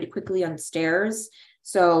move pretty quickly on stairs.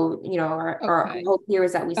 So, our hope here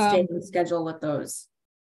is that we stay on schedule with those.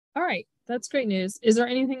 All right. That's great news. Is there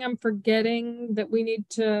anything I'm forgetting that we need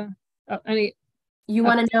to, You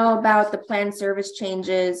want to know about the planned service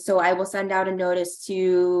changes, so I will send out a notice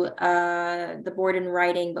to the board in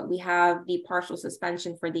writing, but we have the partial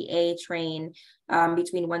suspension for the A train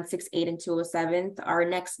between 168 and 207th. Our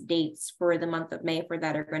next dates for the month of May for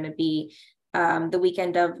that are going to be the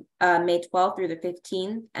weekend of May 12th through the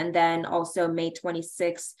 15th, and then also May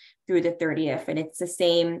 26th through the 30th. And it's the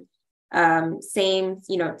same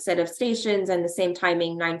set of stations and the same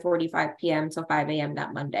timing, 9:45 p.m. till 5 a.m.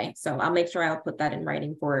 that Monday. So I'll make sure I'll put that in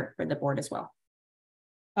writing for the board as well.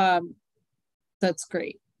 That's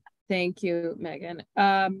great. Thank you, Megan.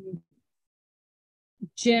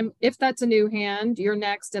 Jim, if that's a new hand, you're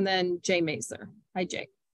next, and then Jay Mazer. Hi, Jay.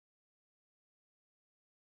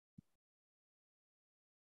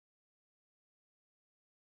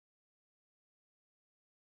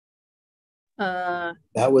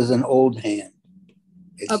 That was an old hand.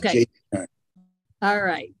 It's okay. Jay's turn. All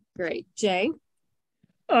right, great. Jay?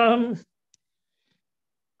 I'm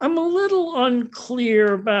a little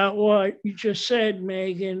unclear about what you just said,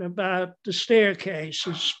 Megan, about the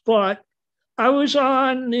staircases, but I was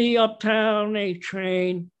on the Uptown A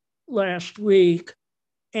train last week,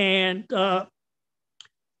 and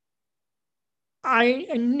I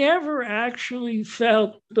never actually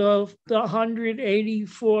felt the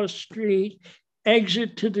 184th Street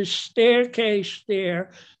exit to the staircase there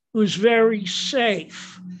was very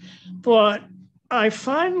safe. But I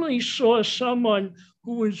finally saw someone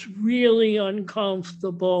who was really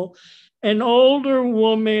uncomfortable, an older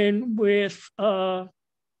woman with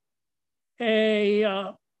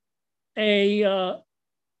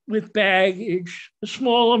with baggage, a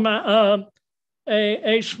small amount,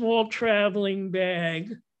 a small traveling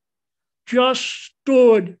bag, just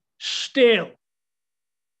stood still.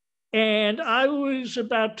 And I was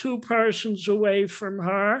about 2 persons away from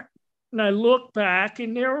her. And I looked back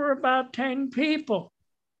and there were about 10 people.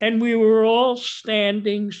 And we were all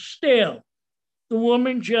standing still. The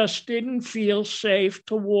woman just didn't feel safe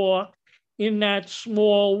to walk in that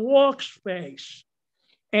small walk space.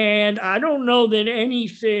 And I don't know that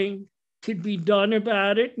anything could be done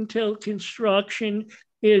about it until construction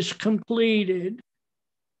is completed.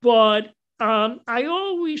 But I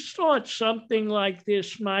always thought something like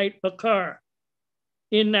this might occur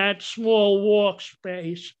in that small walk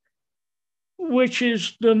space, which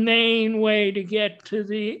is the main way to get to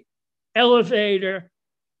the elevator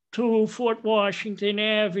to Fort Washington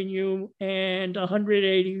Avenue and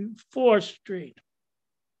 184th Street.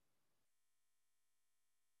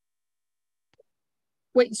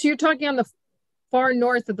 Wait, so you're talking on the far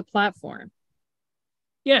north of the platform?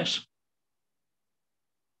 Yes.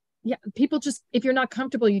 Yeah, people just, if you're not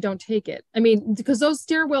comfortable, you don't take it. I mean, because those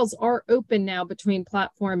stairwells are open now between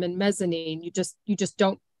platform and mezzanine. You just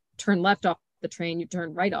don't turn left off the train, you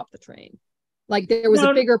turn right off the train. Like there was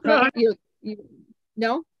a bigger problem.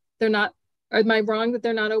 No, they're not. Am I wrong that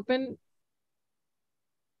they're not open?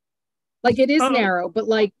 Like it is narrow, but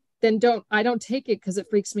like then I don't take it because it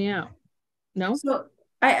freaks me out. No. So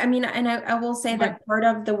I mean, and I will say that part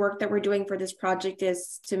of the work that we're doing for this project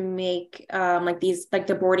is to make like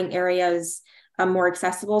the boarding areas more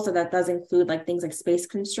accessible. So that does include like things like space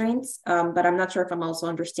constraints. But I'm not sure if I'm also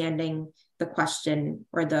understanding the question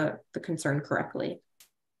or the concern correctly.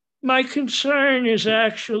 My concern is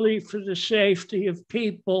actually for the safety of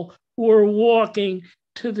people who are walking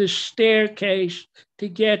to the staircase to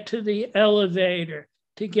get to the elevator,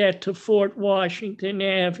 to get to Fort Washington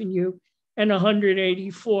Avenue and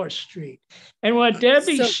 184th Street. And what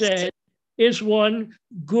Debbie said is one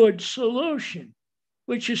good solution,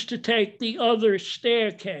 which is to take the other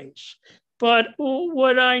staircase. But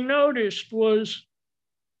what I noticed was,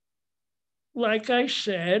 like I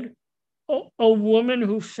said, a woman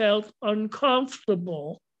who felt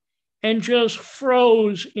uncomfortable and just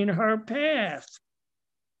froze in her path.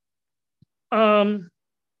 And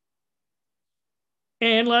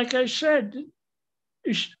like I said,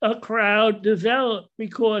 a crowd developed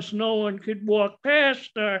because no one could walk past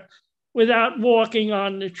her without walking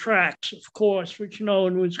on the tracks, of course, which no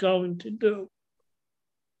one was going to do.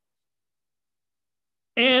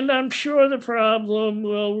 And I'm sure the problem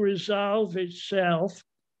will resolve itself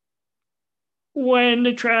when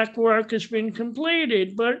the track work has been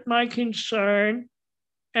completed. But my concern,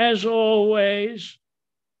 as always,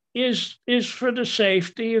 is for the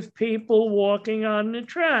safety of people walking on the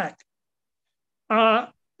track.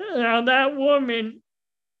 Now that woman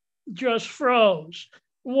just froze.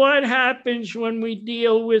 What happens when we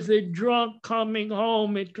deal with a drunk coming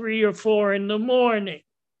home at 3 or 4 in the morning?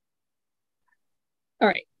 All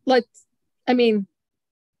right, I'm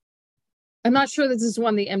not sure this is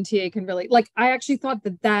one the MTA can really, I actually thought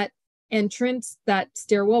that entrance, that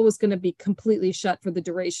stairwell was going to be completely shut for the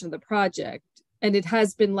duration of the project. And it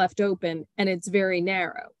has been left open and it's very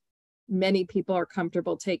narrow. Many people are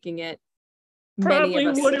comfortable taking it. Probably many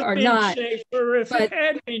of us would have are been not. safer if it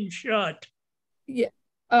had been shut. Yeah.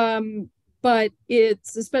 But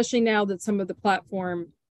it's especially now that some of the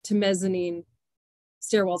platform to mezzanine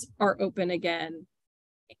stairwells are open again.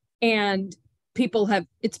 And people have,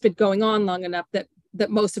 it's been going on long enough that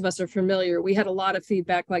most of us are familiar. We had a lot of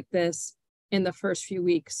feedback like this in the first few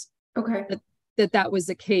weeks. Okay. That was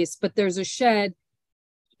the case, but there's a shed.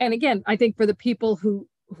 And again, I think for the people who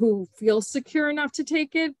feel secure enough to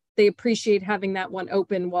take it, they appreciate having that one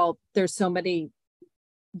open while there's so many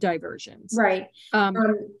diversions. Right.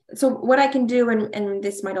 So what I can do, and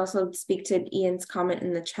this might also speak to Ian's comment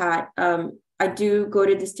in the chat, I do go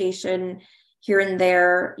to the station here and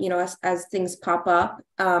there, as things pop up.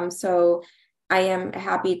 So I am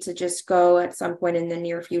happy to just go at some point in the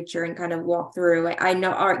near future and kind of walk through. I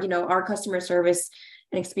know our customer service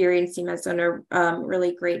and experience team has done a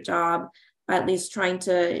really great job, at least trying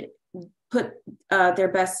to put their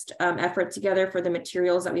best effort together for the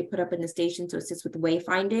materials that we put up in the station to assist with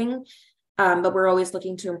wayfinding. But we're always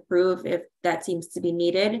looking to improve if that seems to be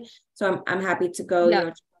needed. So I'm happy to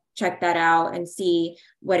go, check that out and see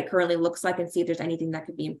what it currently looks like and see if there's anything that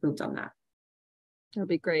could be improved on that. That'd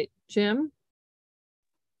be great. Jim?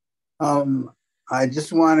 I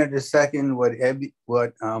just wanted to second what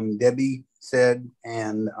Debbie said,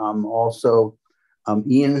 and also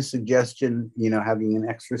Ian's suggestion, having an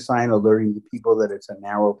extra sign alerting the people that it's a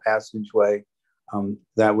narrow passageway,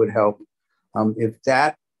 that would help. If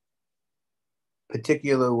that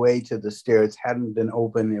particular way to the stairs hadn't been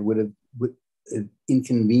open, it would have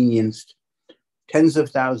inconvenienced tens of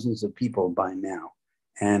thousands of people by now.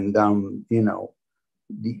 And,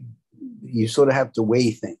 you sort of have to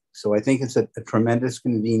weigh things. So I think it's a tremendous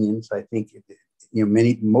convenience. I think,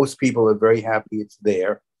 most people are very happy it's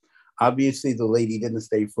there. Obviously, the lady didn't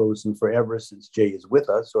stay frozen forever since Jay is with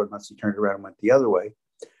us, or unless he turned around and went the other way.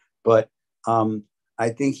 But I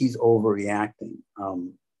think he's overreacting.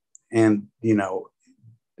 And,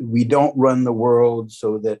 we don't run the world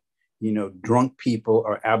so that, drunk people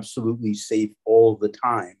are absolutely safe all the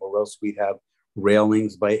time, or else we'd have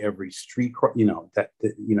railings by every street.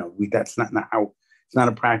 That's not how, it's not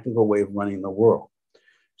a practical way of running the world.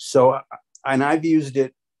 So, and I've used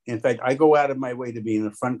it. In fact, I go out of my way to be in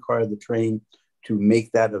the front car of the train to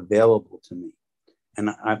make that available to me. And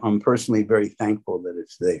I'm personally very thankful that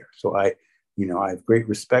it's there. So I have great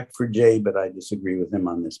respect for Jay, but I disagree with him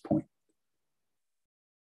on this point.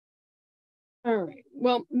 All right.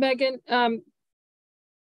 Well, Megan,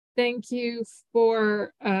 thank you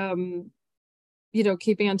for,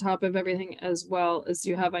 keeping on top of everything as well as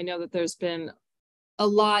you have. I know that there's been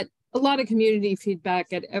a lot of community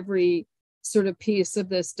feedback at every sort of piece of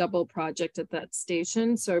this double project at that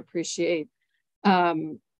station. So I appreciate,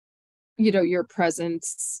 your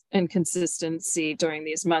presence and consistency during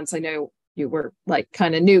these months. I know you were like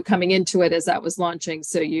kind of new coming into it as that was launching.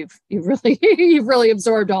 So you've really, you've really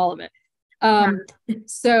absorbed all of it.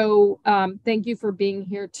 Thank you for being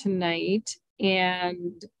here tonight.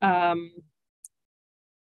 And I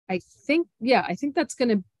think that's going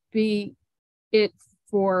to be it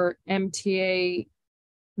for MTA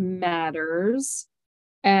Matters.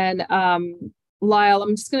 And Lyle,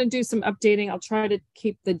 I'm just going to do some updating. I'll try to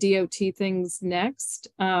keep the DOT things next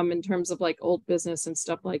in terms of like old business and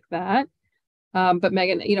stuff like that. But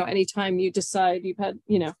Megan, anytime you decide you've had,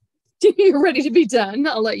 you're ready to be done,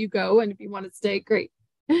 I'll let you go. And if you want to stay, great.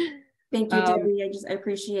 Thank you, Debbie. I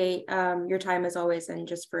appreciate your time as always, and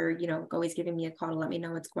just for, always giving me a call to let me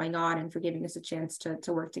know what's going on and for giving us a chance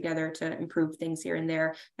to work together to improve things here and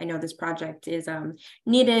there. I know this project is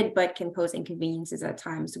needed, but can pose inconveniences at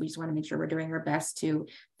times. So we just want to make sure we're doing our best to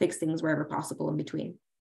fix things wherever possible in between.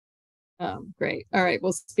 Great. All right.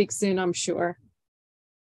 We'll speak soon, I'm sure.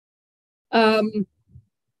 All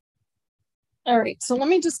right. So let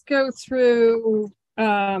me just go through,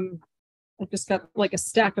 I just got like a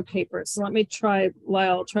stack of papers. So let me try,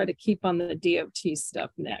 Lyle, I'll try to keep on the DOT stuff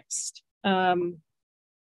next. As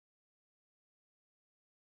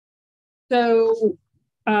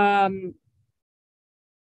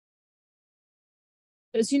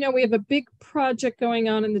you know, we have a big project going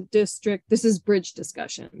on in the district. This is bridge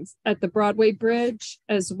discussions at the Broadway Bridge,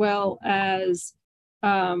 as well as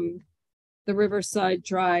the Riverside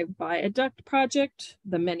Drive Viaduct project,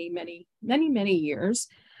 the many years.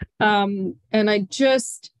 And I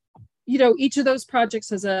just, each of those projects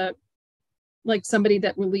has somebody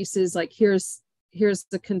that releases like, here's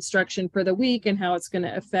the construction for the week and how it's going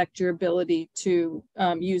to affect your ability to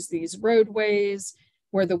use these roadways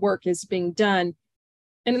where the work is being done.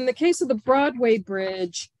 And in the case of the Broadway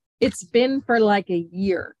Bridge, it's been for like a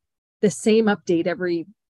year, the same update every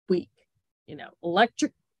week,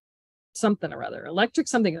 electric something or other,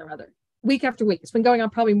 week after week. It's been going on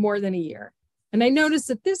probably more than a year. And I noticed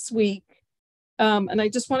that this week, and I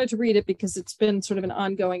just wanted to read it because it's been sort of an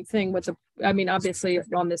ongoing thing with obviously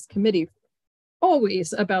on this committee,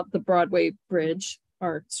 always about the Broadway Bridge,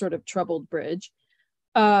 our sort of troubled bridge,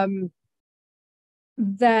 that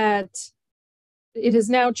it has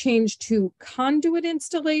now changed to conduit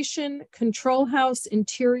installation, control house,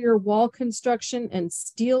 interior wall construction, and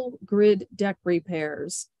steel grid deck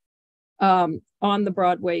repairs on the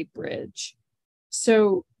Broadway Bridge.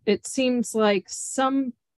 So it seems like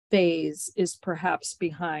some phase is perhaps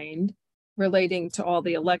behind relating to all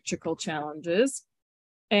the electrical challenges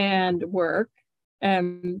and work.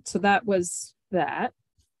 And so that was that.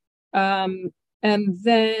 And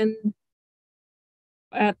then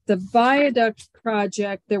at the viaduct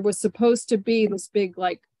project, there was supposed to be this big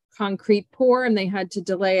like concrete pour and they had to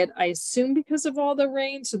delay it, I assume because of all the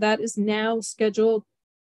rain. So that is now scheduled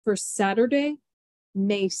for Saturday,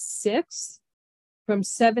 May 6th. From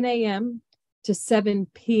 7 a.m. to 7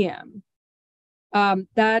 p.m.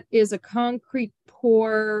 That is a concrete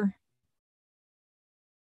pour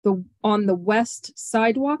on the west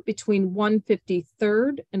sidewalk between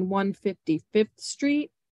 153rd and 155th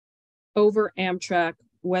Street over Amtrak,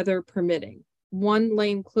 weather permitting. One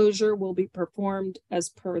lane closure will be performed as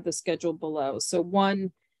per the schedule below. So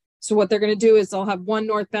what they're going to do is they'll have one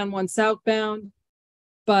northbound, one southbound,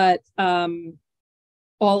 but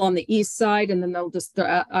all on the east side, and then they're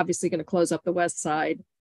obviously going to close up the west side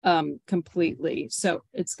completely. So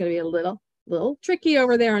it's going to be a little tricky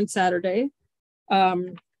over there on Saturday. I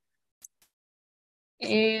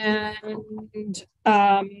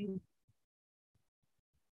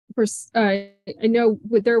know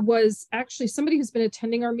there was actually somebody who's been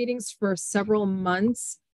attending our meetings for several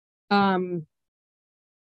months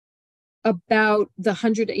about the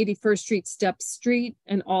 181st Street, Step Street,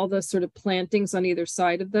 and all the sort of plantings on either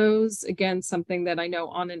side of those. Again, something that I know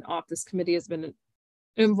on and off this committee has been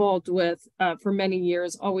involved with for many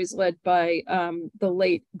years, always led by the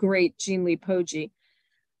late, great Jean Lee Poggi.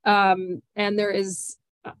 And there is,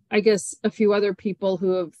 I guess, a few other people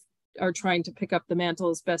who are trying to pick up the mantle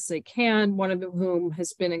as best they can, one of whom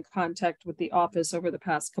has been in contact with the office over the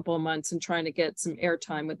past couple of months and trying to get some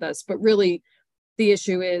airtime with us. But really, the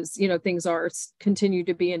issue is, things continue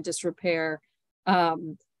to be in disrepair.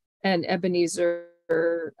 And Ebenezer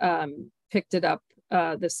picked it up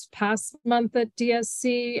this past month at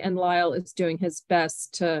DSC, and Lyle is doing his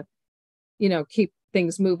best to, keep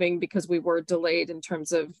things moving because we were delayed in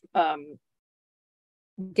terms of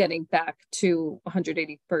getting back to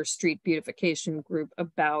 181st Street Beautification Group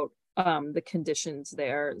about the conditions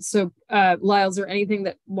there. So Lyle, is there anything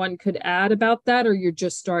that one could add about that, or you're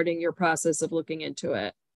just starting your process of looking into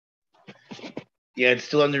it? Yeah, it's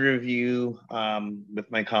still under review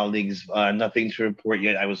with my colleagues. Nothing to report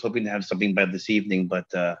yet. I was hoping to have something by this evening, but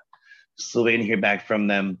still waiting to hear back from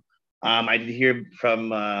them. I did hear from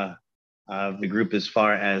the group as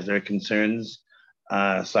far as their concerns.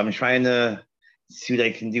 So I'm trying to see what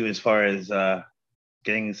I can do as far as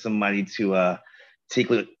getting somebody to take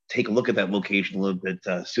a look at that location a little bit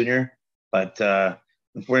sooner. But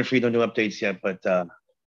unfortunately, don't do updates yet, but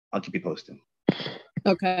I'll keep you posted.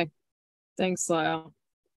 Okay. Thanks, Lyle.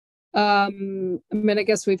 I mean, I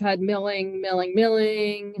guess we've had milling,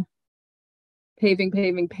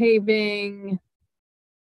 paving.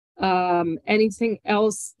 Anything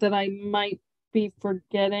else that I might be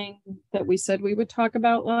forgetting that we said we would talk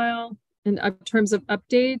about, Lyle, in terms of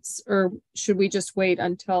updates, or should we just wait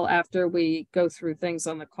until after we go through things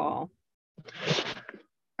on the call?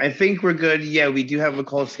 I think we're good. Yeah, we do have a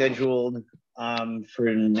call scheduled for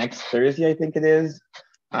next Thursday, I think it is.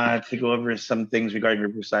 To go over some things regarding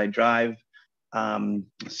Riverside Drive.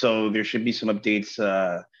 So there should be some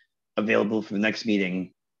updates available for the next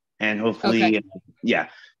meeting, and hopefully, okay. Yeah.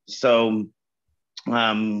 So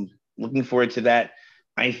looking forward to that.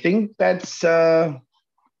 I think that's about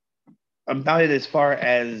it as far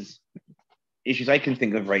as issues I can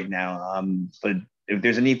think of right now. But if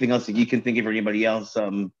there's anything else that you can think of or anybody else,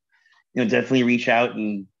 definitely reach out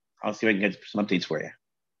and I'll see if I can get some updates for you.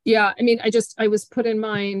 Yeah, I mean, I was put in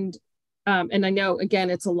mind, and I know, again,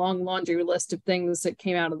 it's a long laundry list of things that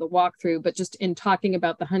came out of the walkthrough, but just in talking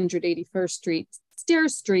about the 181st Street, Stair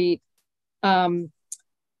Street, if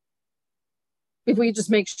we just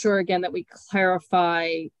make sure, again, that we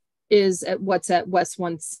clarify is at what's at West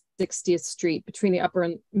 160th Street between the upper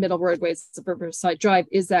and middle roadways of Riverside Drive,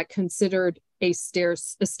 is that considered a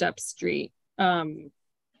step street? Which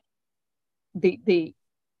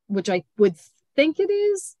I would think it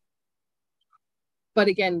is, but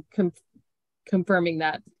again, confirming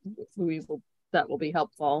that that will be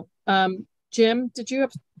helpful. Jim, did you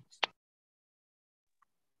have?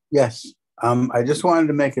 Yes, I just wanted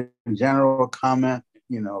to make a general comment.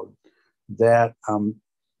 That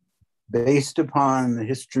based upon the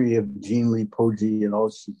history of Jean Lee Poggi and all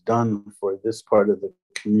she's done for this part of the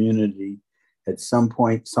community, at some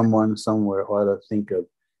point, someone somewhere ought to think of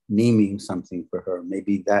naming something for her,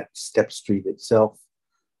 maybe that step street itself.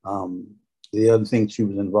 The other thing she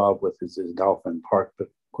was involved with is Dolphin Park, but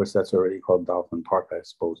of course that's already called Dolphin Park, I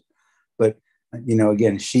suppose. But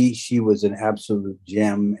again, she was an absolute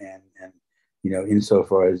gem, and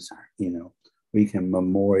insofar as we can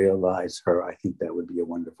memorialize her, I think that would be a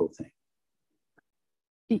wonderful thing.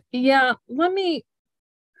 Yeah, I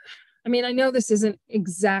know this isn't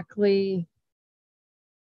exactly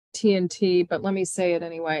TNT, but let me say it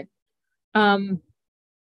anyway.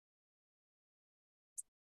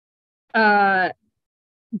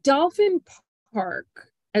 Dolphin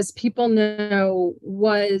Park, as people know,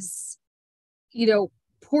 was,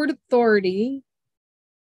 Port Authority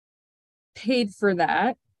paid for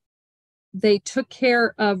that. They took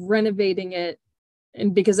care of renovating it,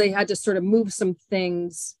 and because they had to sort of move some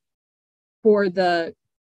things for the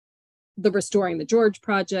Restoring the George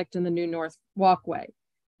project and the New North Walkway.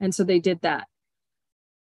 And so they did that.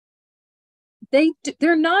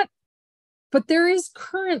 They're not, but there is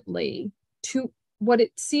currently, to what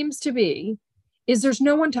it seems to be, is there's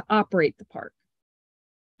no one to operate the park.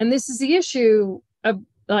 And this is the issue of,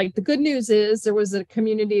 like, the good news is there was a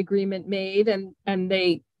community agreement made, and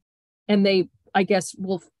they I guess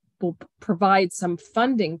will provide some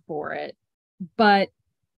funding for it, but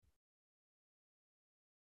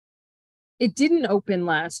it didn't open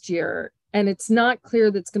last year. And it's not clear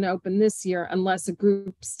that it's going to open this year unless a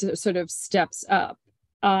group sort of steps up.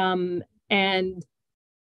 And,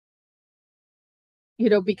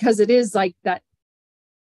 because it is like that.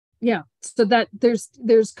 Yeah. So that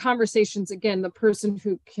there's conversations, again, the person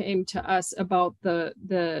who came to us about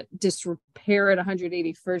the disrepair at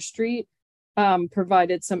 181st Street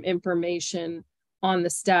provided some information on the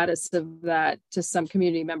status of that to some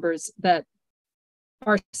community members that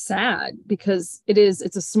are sad, because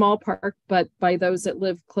it's a small park, but by those that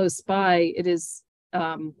live close by, it is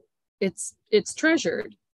it's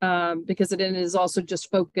treasured because it is also just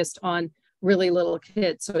focused on really little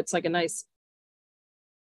kids, so it's like a nice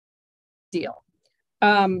deal.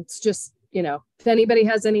 It's just, if anybody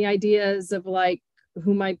has any ideas of like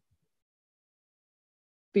who might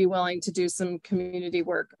be willing to do some community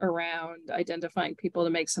work around identifying people to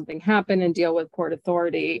make something happen and deal with Port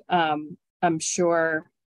Authority, I'm sure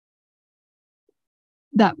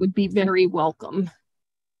that would be very welcome.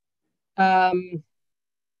 Because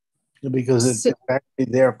it's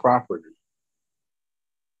actually their property.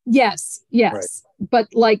 Yes, yes. Right. But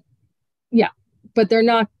like, yeah, but they're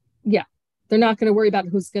not going to worry about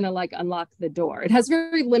who's going to like unlock the door. It has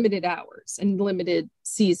very limited hours and limited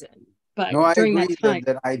season. But no, I during agree that time,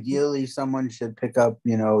 that ideally someone should pick up,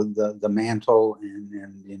 the mantle and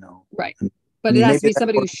right. But it has to be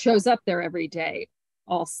somebody who shows up there every day,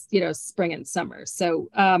 all spring and summer. So,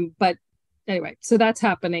 but anyway, so that's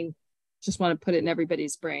happening. Just want to put it in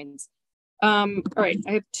everybody's brains. All right,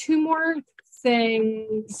 I have two more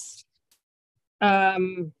things. I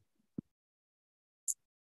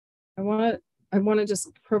want to just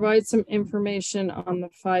provide some information on the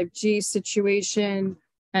 5G situation.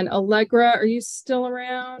 And Allegra, are you still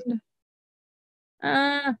around?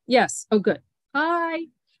 Yes. Oh, good. Hi.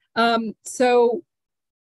 Let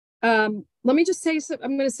me just say,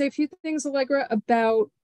 I'm going to say a few things, Allegra, about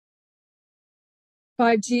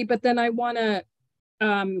 5G, but then I want to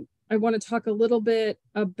talk a little bit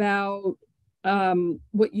about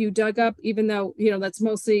what you dug up, even though, that's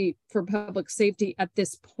mostly for public safety at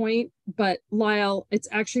this point. But Lyle, it's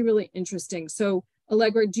actually really interesting. So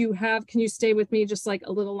Allegra, can you stay with me just like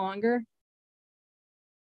a little longer?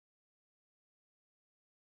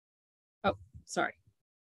 Oh, sorry.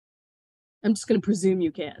 I'm just going to presume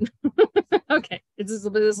you can. Okay, this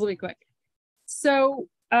will be quick. So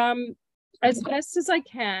as best as I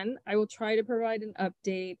can, I will try to provide an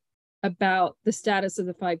update about the status of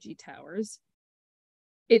the 5G towers.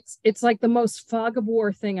 It's like the most fog of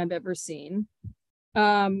war thing I've ever seen.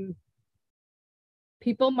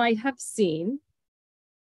 People might have seen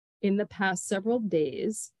in the past several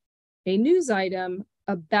days a news item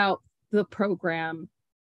about the program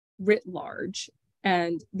writ large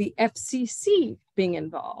and the FCC being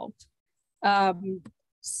involved.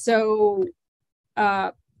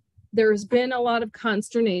 There's been a lot of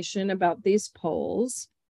consternation about these polls,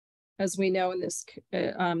 as we know in this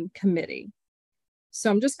committee. So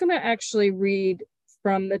I'm just going to actually read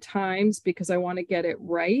from the Times because I want to get it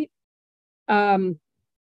right. The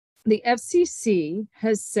FCC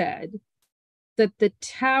has said that the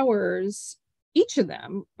towers, each of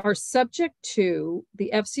them, are subject to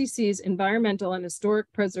the FCC's environmental and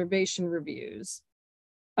historic preservation reviews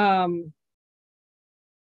that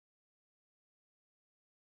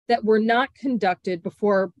were not conducted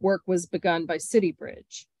before work was begun by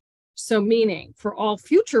CityBridge. So meaning for all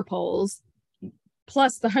future poles,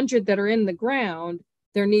 plus the 100 that are in the ground,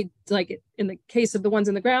 there needs, like in the case of the ones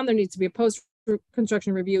in the ground, there needs to be a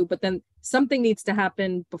post-construction review, but then something needs to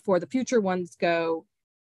happen before the future ones go.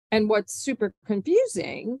 And what's super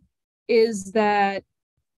confusing is that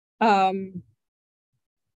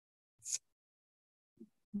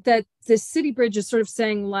that the CityBridge is sort of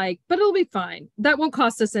saying like, but it'll be fine. That won't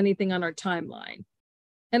cost us anything on our timeline.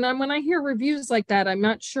 And when I hear reviews like that, I'm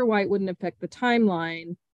not sure why it wouldn't affect the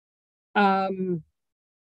timeline.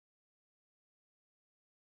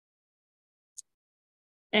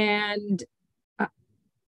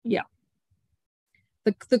 Yeah.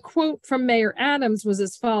 The quote from Mayor Adams was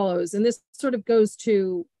as follows, and this sort of goes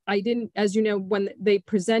to, as you know, when they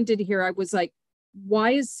presented here, I was like,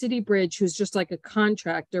 why is CityBridge, who's just like a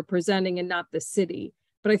contractor, presenting and not the city?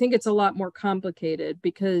 But I think it's a lot more complicated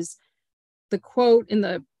because the quote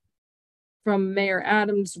from Mayor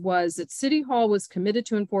Adams was that City Hall was committed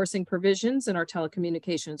to enforcing provisions in our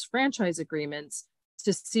telecommunications franchise agreements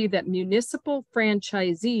to see that municipal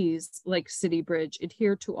franchisees like CityBridge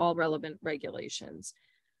adhere to all relevant regulations.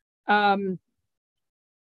 So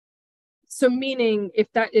meaning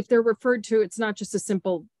if they're referred to, it's not just a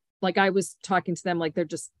simple, like I was talking to them like they're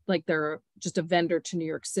just a vendor to New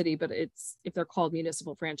York City, but if they're called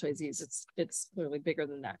municipal franchisees, it's clearly bigger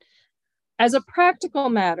than that. As a practical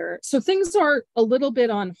matter, so things are a little bit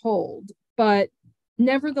on hold, but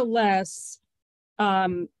nevertheless,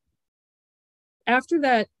 after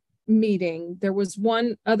that meeting, there was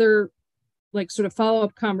one other like sort of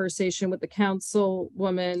follow-up conversation with the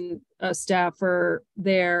councilwoman, staffer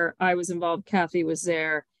there. I was involved, Kathy was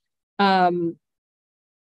there.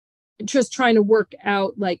 Just trying to work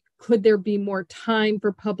out, like, could there be more time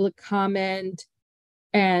for public comment?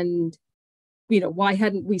 And, why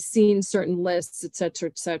hadn't we seen certain lists, et cetera,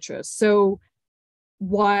 et cetera. So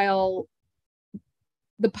while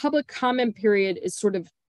the public comment period is sort of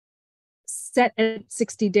set at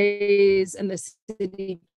 60 days and the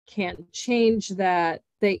city can't change that,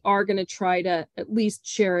 they are going to try to at least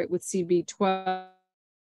share it with CB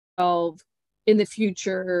 12 in the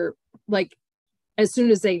future, like as soon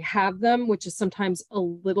as they have them, which is sometimes a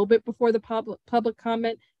little bit before the public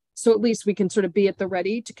comment, So at least we can sort of be at the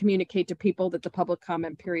ready to communicate to people that the public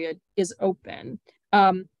comment period is open.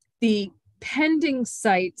 The pending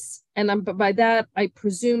sites, and by that, I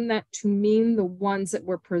presume that to mean the ones that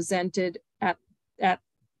were presented at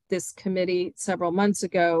this committee several months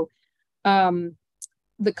ago. The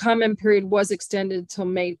comment period was extended till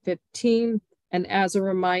May 15th. And as a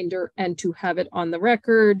reminder, and to have it on the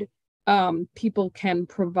record, people can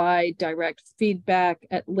provide direct feedback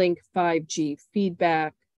at link 5G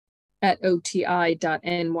feedback at oti.nyc.gov.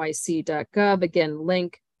 Again,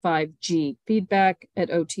 link 5G feedback at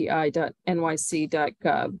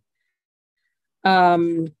oti.nyc.gov.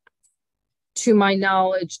 To my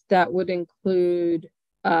knowledge, that would include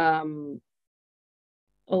 11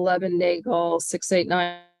 Nagel,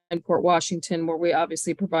 689 Fort Washington, where we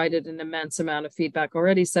obviously provided an immense amount of feedback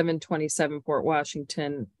already. 727 Fort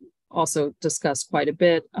Washington, also discussed quite a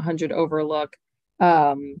bit. 100 Overlook,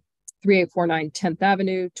 3849 10th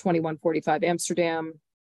Avenue, 2145 Amsterdam,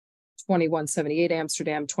 2178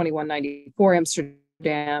 Amsterdam, 2194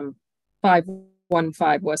 Amsterdam,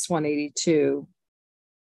 515 West 182,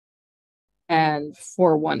 and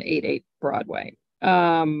 4188 Broadway.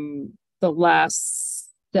 The last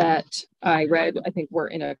that I read, I think we're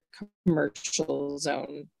in a commercial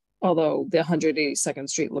zone, although the 182nd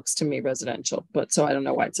Street looks to me residential, but so I don't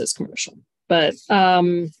know why it says commercial. But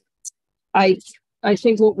I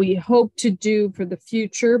think what we hope to do for the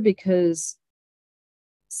future, because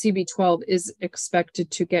CB12 is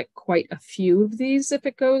expected to get quite a few of these if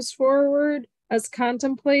it goes forward as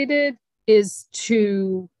contemplated, is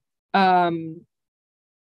to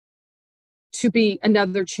be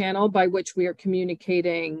another channel by which we are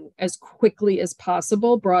communicating as quickly as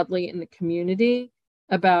possible broadly in the community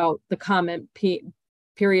about the comment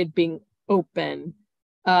period being open,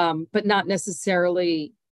 but not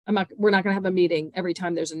necessarily, we're not going to have a meeting every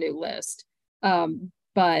time there's a new list,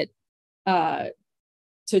 but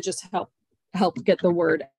to just help get the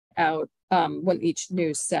word out when each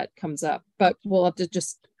new set comes up. But we'll have to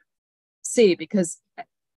just see, because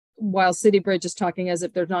while City Bridge is talking as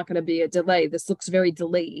if there's not going to be a delay, this looks very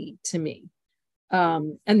delayed to me.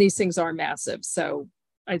 And these things are massive. So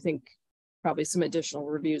I think probably some additional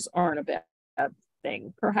reviews aren't a bad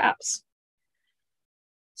thing, perhaps.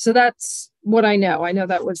 So that's what I know. I know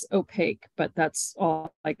that was opaque, but that's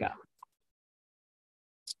all I got.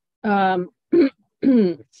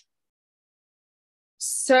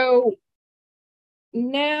 So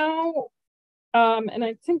now, and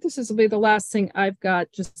I think this will be the last thing I've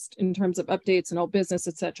got just in terms of updates and old business,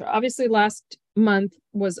 etc. Obviously, last month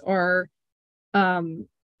was our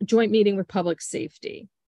joint meeting with public safety.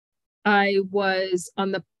 I was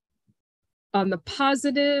on the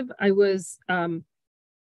positive. I was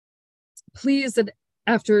pleased that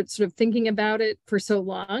after sort of thinking about it for so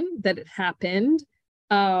long that it happened.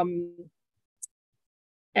 And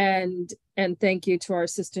thank you to our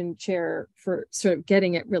assistant chair for sort of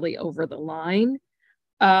getting it really over the line.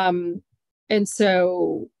 And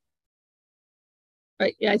so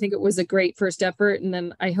I think it was a great first effort. And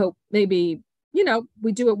then I hope maybe,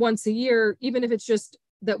 we do it once a year, even if it's just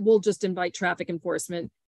that we'll just invite traffic enforcement,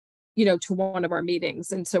 to one of our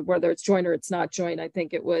meetings. And so whether it's joint or it's not joint, I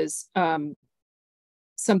think it was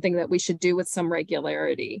something that we should do with some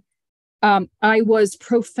regularity. I was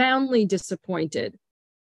profoundly disappointed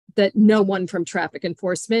that no one from traffic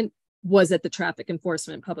enforcement was at the traffic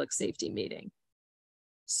enforcement public safety meeting.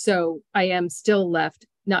 So I am still left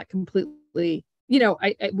not completely,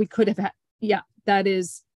 we could have had, that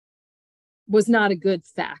was not a good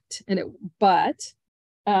fact. But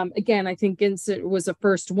again, I think it was a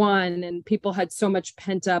first one and people had so much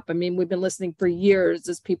pent up. I mean, we've been listening for years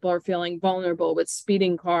as people are feeling vulnerable with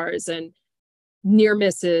speeding cars and near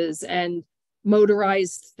misses and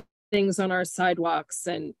motorized things on our sidewalks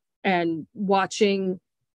and watching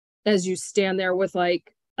as you stand there with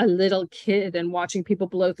like a little kid and watching people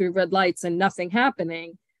blow through red lights and nothing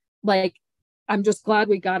happening. Like, I'm just glad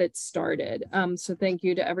we got it started. So thank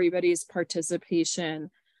you to everybody's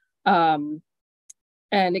participation. And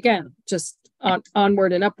again, just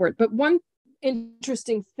onward and upward. But one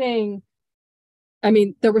interesting thing, I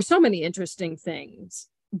mean, there were so many interesting things,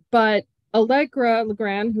 but Allegra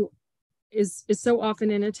Legrand, who is so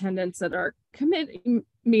often in attendance at our committee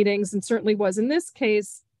meetings, and certainly was in this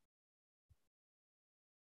case,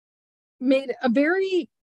 made a very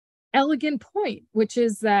elegant point, which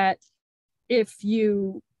is that if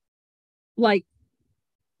you like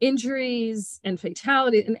injuries and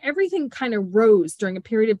fatality and everything kind of rose during a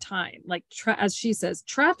period of time, like as she says,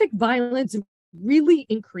 traffic violence really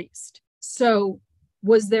increased. So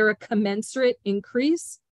was there a commensurate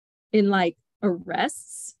increase in like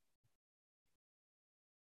arrests?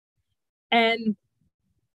 And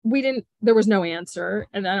there was no answer.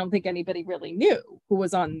 And I don't think anybody really knew who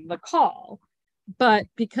was on the call. But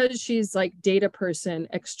because she's like data person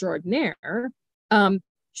extraordinaire,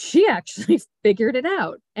 she actually figured it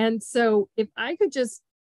out. And so if I could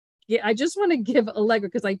I just want to give Allegra,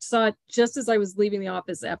 because I saw it just as I was leaving the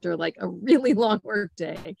office after like a really long work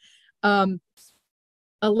day.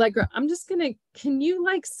 Allegra, can you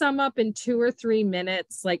like sum up in 2 or 3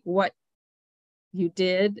 minutes, like what you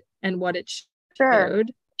did and what it showed? Sure.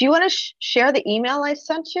 Do you want to share the email I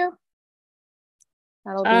sent you?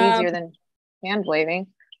 That'll be easier than hand waving.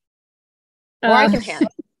 Or I can hand.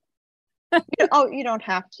 You don't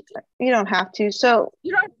have to. You don't have to. So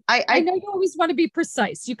I know you always want to be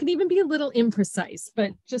precise. You can even be a little imprecise,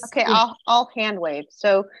 but just okay. I'll hand wave.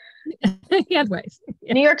 So hand wave.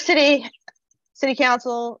 Yeah. New York City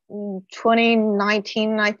Council in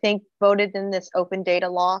 2019, I think, voted in this open data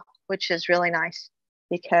law, which is really nice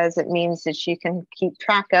because it means that you can keep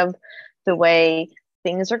track of the way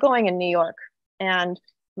things are going in New York. And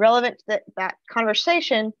relevant to that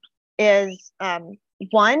conversation is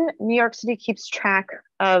one, New York City keeps track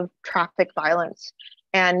of traffic violence.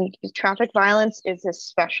 And traffic violence is a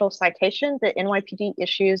special citation that NYPD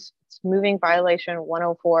issues. It's moving violation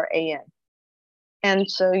 104 AN. And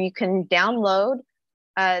so you can download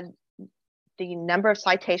the number of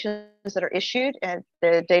citations that are issued, and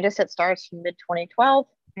the data set starts mid-2012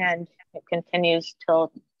 and it continues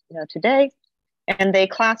till today. And they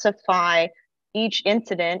classify each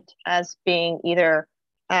incident as being either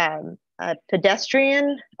a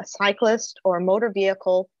pedestrian, a cyclist, or a motor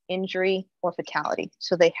vehicle injury or fatality.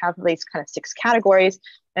 So they have these kind of 6 categories,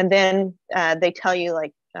 and then they tell you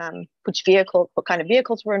like which vehicle, what kind of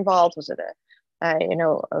vehicles were involved. Was it a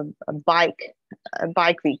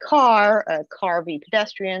bike v car, a car v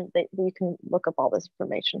pedestrian? You can look up all this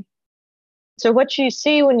information. So what you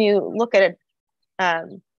see when you look at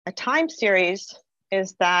a time series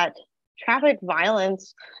is that traffic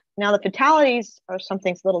violence, now the fatalities are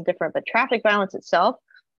something a little different, but traffic violence itself,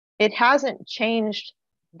 it hasn't changed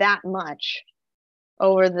that much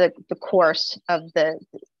over the course of the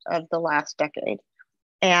last decade.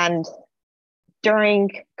 And during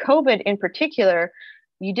COVID in particular,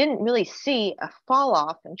 you didn't really see a fall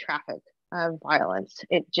off in traffic violence.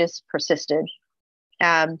 It just persisted.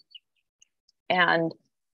 And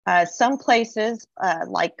some places,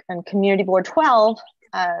 like in Community Board 12,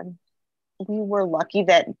 we were lucky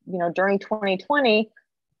that during 2020,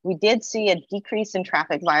 we did see a decrease in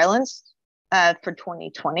traffic violence for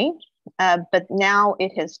 2020. But now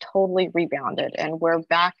it has totally rebounded and we're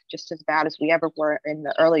back just as bad as we ever were in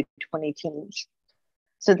the early 2010s.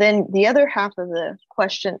 So then the other half of the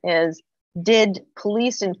question is, did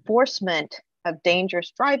police enforcement of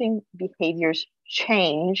dangerous driving behaviors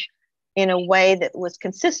change in a way that was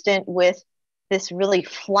consistent with this really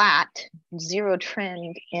flat zero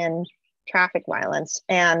trend in traffic violence?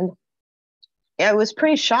 And I was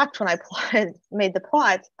pretty shocked when I made the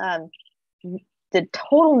plot. The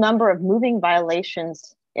total number of moving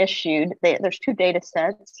violations issued, there's 2 data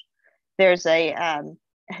sets. There's a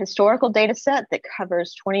historical data set that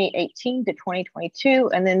covers 2018 to 2022,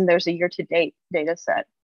 and then there's a year-to-date data set.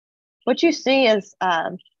 What you see is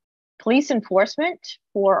police enforcement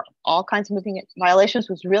for all kinds of moving violations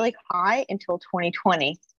was really high until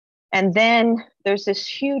 2020. And then there's this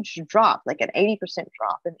huge drop, like an 80%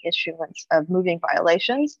 drop in issuance of moving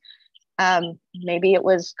violations. Maybe it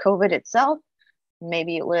was COVID itself.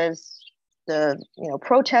 Maybe it was the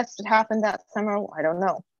protests that happened that summer. I don't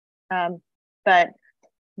know. But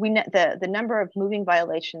the number of moving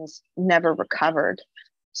violations never recovered.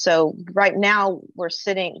 So right now we're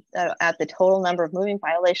sitting at the total number of moving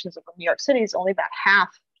violations of New York City is only about half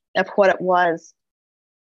of what it was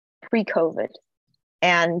pre-COVID.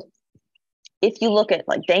 And if you look at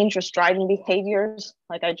like dangerous driving behaviors,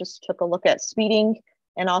 like I just took a look at speeding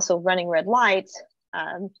and also running red lights,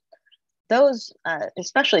 those,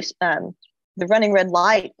 especially the running red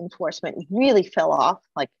light enforcement really fell off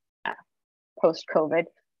like post-COVID,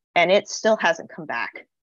 and it still hasn't come back.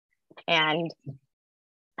 And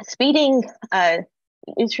speeding,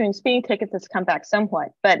 issuing speeding tickets has come back somewhat.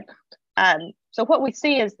 But so what we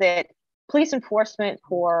see is that police enforcement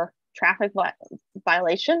for traffic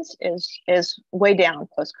violations is way down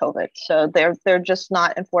post-COVID. So they're just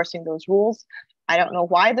not enforcing those rules. I don't know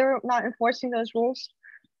why they're not enforcing those rules.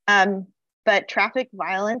 But traffic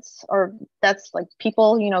violence, or that's like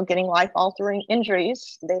people, getting life-altering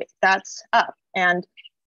injuries, that's up. And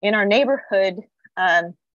in our neighborhood,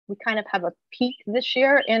 we kind of have a peak this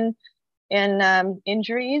year in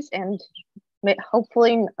injuries, and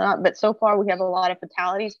hopefully not, but so far we have a lot of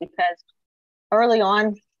fatalities because early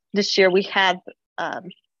on this year we had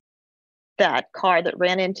that car that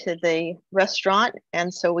ran into the restaurant.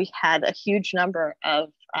 And so we had a huge number of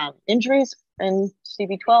injuries in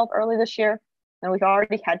CB12 early this year. And we've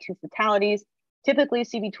already had 2 fatalities. Typically,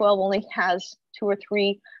 CB12 only has 2 or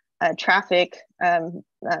 3 traffic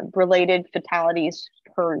related fatalities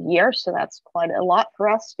per year. So that's quite a lot for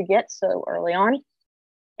us to get so early on.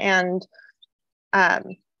 And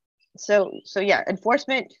so yeah,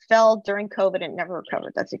 enforcement fell during COVID and never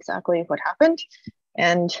recovered. That's exactly what happened.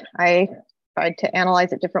 And I tried to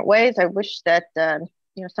analyze it different ways. I wish that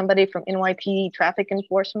somebody from NYPD traffic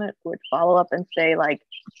enforcement would follow up and say like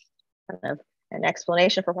kind of an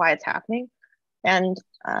explanation for why it's happening. And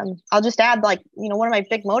I'll just add, like, one of my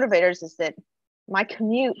big motivators is that my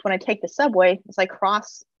commute when I take the subway is I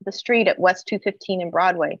cross the street at West 215 and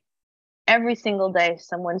Broadway. Every single day,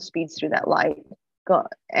 someone speeds through that light,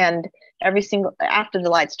 and after the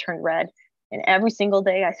lights turn red, and every single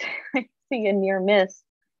day I see a near miss.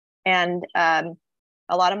 And a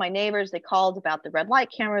lot of my neighbors, they called about the red light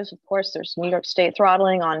cameras. Of course, there's New York State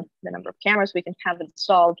throttling on the number of cameras we can have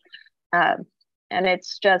installed. And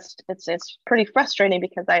it's pretty frustrating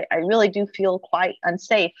because I really do feel quite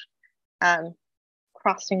unsafe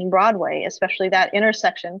crossing Broadway, especially that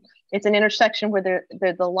intersection. It's an intersection where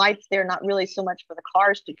the lights there, not really so much for the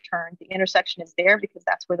cars to turn. The intersection is there because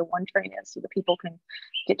that's where the 1 train is, so the people can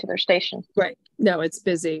get to their station. Right. No, it's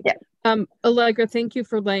busy. Yeah. Allegra, thank you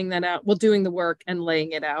for laying that out. Well, doing the work and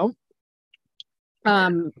laying it out.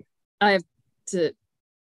 I have to,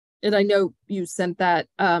 and I know you sent that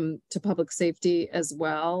to public safety as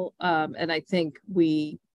well. And I think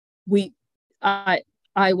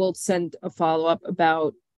I will send a follow-up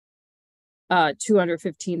about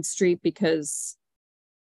 215th Street because,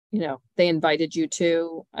 they invited you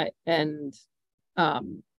to, and,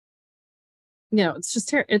 it's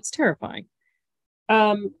just, it's terrifying.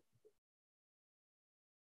 So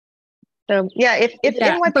yeah, if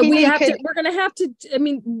NYPD but we're going to have to, I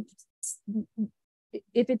mean,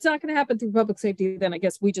 if it's not going to happen through public safety, then I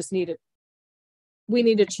guess we just need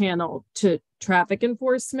a channel to traffic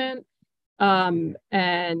enforcement. And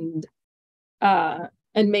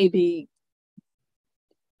maybe,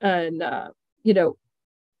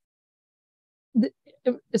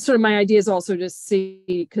 sort of my idea is also to see,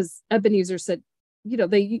 because Ebenezer said,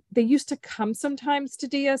 they used to come sometimes to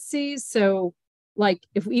DSCs. So like,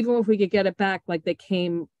 even if we could get it back, like they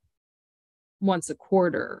came once a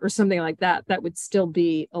quarter or something like that, that would still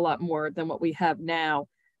be a lot more than what we have now.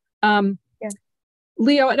 Yeah.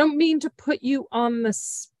 Leo, I don't mean to put you on the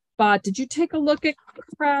spot. Did you take a look at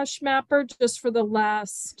Crash Mapper just for the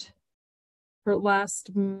last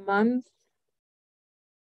month?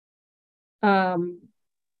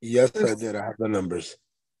 Yes, I did. I have the numbers.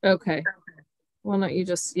 Okay. Why don't you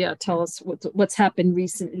just tell us what's happened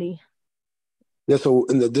recently? Yeah, so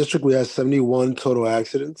in the district we had 71 total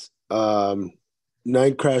accidents. 9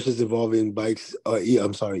 crashes involving e-bikes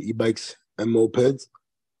and mopeds.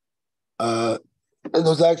 In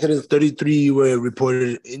those accidents, 33 were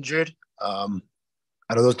reported injured. Out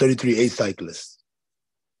of those 33, 8 cyclists.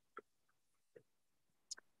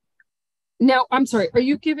 Now, I'm sorry, are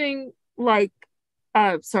you giving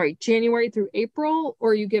January through April,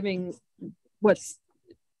 or are you giving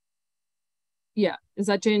is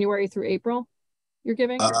that January through April you're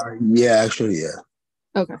giving? Yeah, actually, yeah.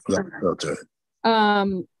 Okay.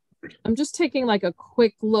 I'm just taking like a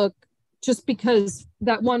quick look, just because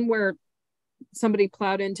that one where somebody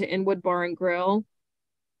plowed into Inwood Bar and Grill,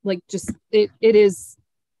 like, just it is,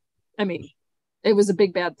 I mean, it was a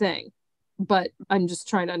big bad thing, but I'm just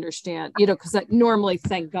trying to understand, because normally,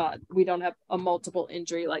 thank God, we don't have a multiple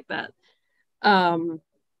injury like that.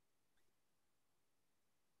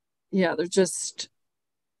 There's just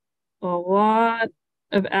a lot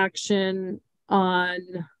of action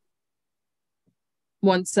on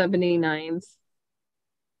 179th.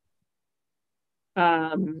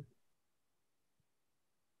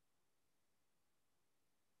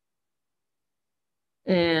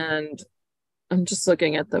 And I'm just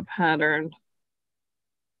looking at the pattern.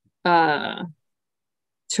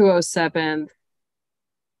 207th,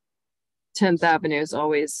 10th Avenue is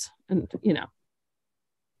always, and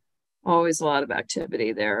always a lot of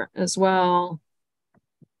activity there as well.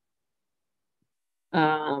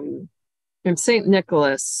 And St.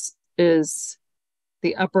 Nicholas is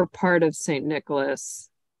the upper part of St. Nicholas.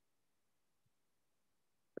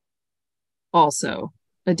 Also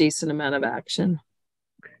a decent amount of action.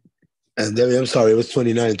 And Debbie, I'm sorry, it was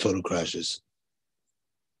 29 total crashes.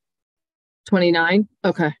 29?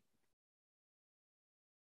 Okay.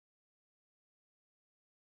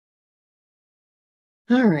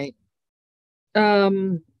 All right.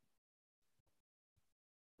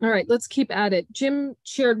 All right, let's keep at it. Jim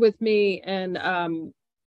shared with me, and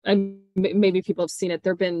maybe people have seen it.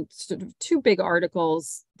 There have been sort of two big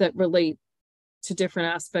articles that relate to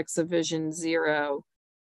different aspects of Vision Zero.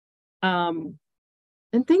 And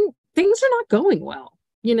things are not going well.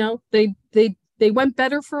 You know, they went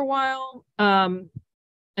better for a while, and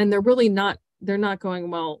they're really not. They're not going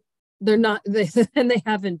well. They're not, and they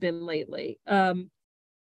haven't been lately.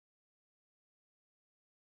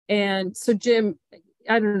 And so, Jim,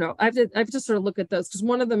 I don't know. I've just sort of look at those because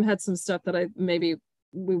one of them had some stuff that maybe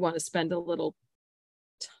we want to spend a little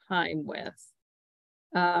time with,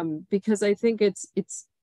 because I think it's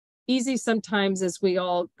easy sometimes as we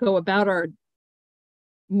all go about our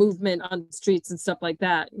movement on streets and stuff like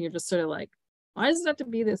that, and you're just sort of like, why does it have to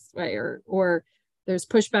be this way, or there's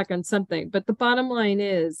pushback on something. But the bottom line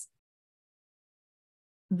is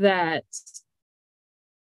that,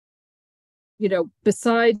 you know,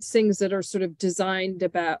 besides things that are sort of designed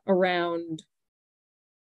around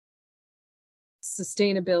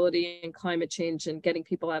sustainability and climate change and getting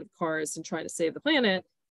people out of cars and trying to save the planet,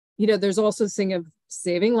 you know, there's also this thing of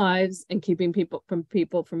saving lives and keeping people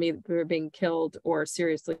from either being killed or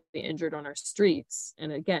seriously injured on our streets.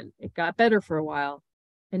 And again, it got better for a while,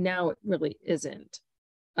 and now it really isn't.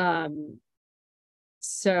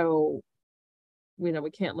 So, you know,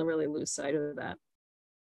 we can't really lose sight of that.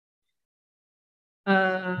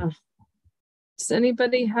 Does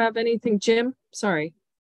anybody have anything? Jim, sorry.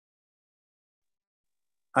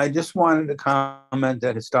 I just wanted to comment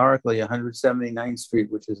that historically 179th Street,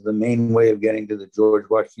 which is the main way of getting to the George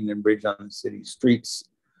Washington Bridge on the city streets,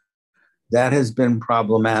 that has been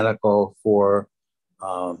problematical for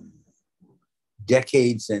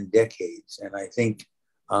decades and decades. And I think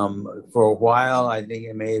for a while, I think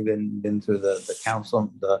it may have been through the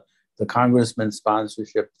council, the congressman's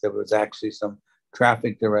sponsorship, there was actually some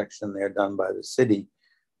traffic direction there done by the city.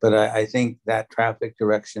 But I think that traffic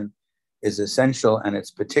direction is essential, and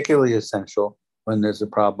it's particularly essential when there's a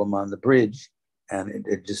problem on the bridge and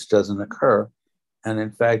it just doesn't occur. And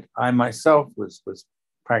in fact, I myself was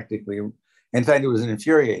practically, in fact, it was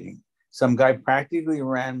infuriating. Some guy practically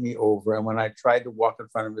ran me over, and when I tried to walk in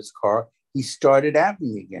front of his car, he started at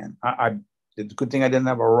me again. It's a good thing I didn't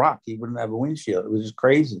have a rock. He wouldn't have a windshield. It was just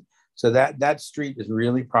crazy. So that street is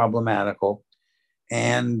really problematical.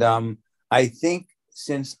 And I think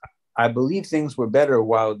since I believe things were better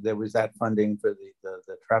while there was that funding for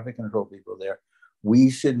the traffic control people there, we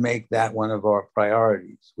should make that one of our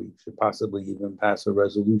priorities. We should possibly even pass a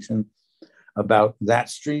resolution about that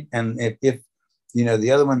street. And if you know,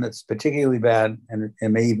 the other one that's particularly bad, and it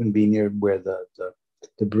may even be near where the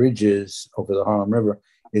bridge is over the Harlem River,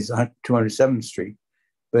 is 207th Street.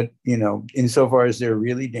 But, you know, insofar as they're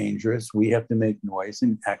really dangerous, we have to make noise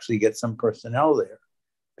and actually get some personnel there,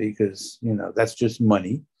 because, you know, that's just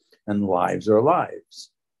money, and lives are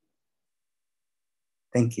lives.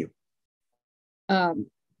 Thank you.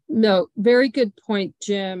 No, very good point,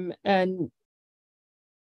 Jim. And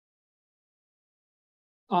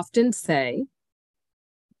often say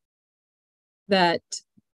that,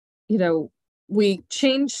 you know, we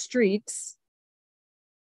change streets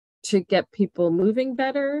to get people moving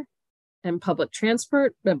better and public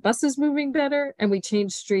transport, and buses moving better, and we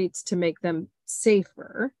change streets to make them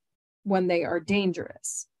safer when they are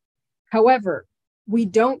dangerous. However, we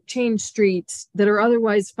don't change streets that are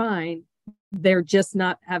otherwise fine. They're just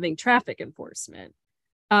not having traffic enforcement.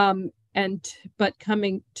 But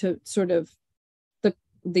coming to sort of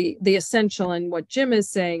the essential, and what Jim is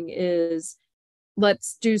saying is,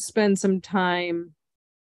 let's spend some time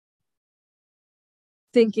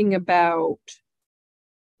thinking about,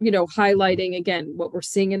 you know, highlighting again what we're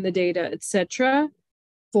seeing in the data, et cetera.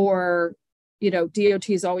 For, you know, DOT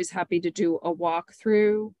is always happy to do a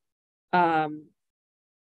walkthrough, and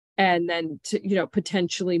then to, you know,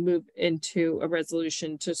 potentially move into a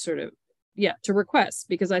resolution to sort of, to request,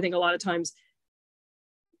 because I think a lot of times,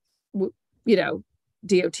 you know,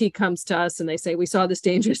 DOT comes to us and they say, we saw this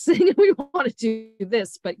dangerous thing and we want to do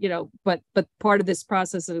this, but, you know, but part of this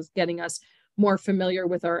process is getting us more familiar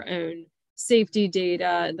with our own safety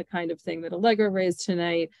data and the kind of thing that Allegra raised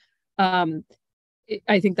tonight. I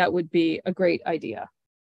think that would be a great idea.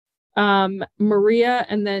 Maria,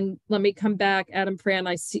 and then let me come back. Adam Fran,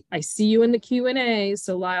 I see you in the Q&A,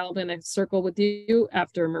 so Lyle, I'm gonna circle with you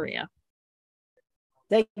after Maria.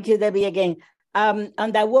 Thank you, Debbie, again. On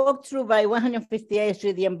the walkthrough by 158th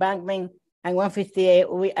Street, the embankment, and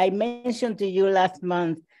 158, I mentioned to you last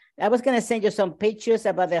month, I was gonna send you some pictures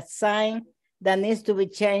about the sign that needs to be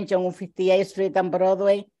changed on 158th Street and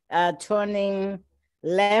Broadway, turning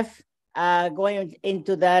left, going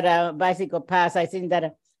into that bicycle path. I think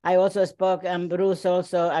that I also spoke, and Bruce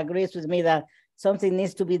also agrees with me that something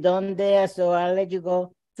needs to be done there. So I'll let you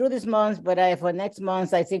go through this month, but for next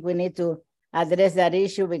month, I think we need to address that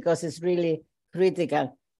issue because it's really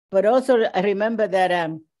critical. But also remember that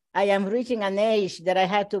I am reaching an age that I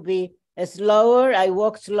have to be slower. I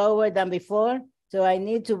walk slower than before. So I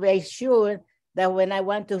need to make sure that when I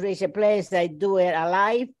want to reach a place, I do it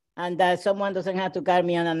alive and that someone doesn't have to carry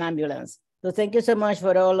me on an ambulance. So thank you so much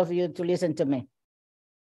for all of you to listen to me.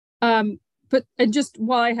 But just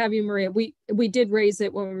while I have you, Maria, we did raise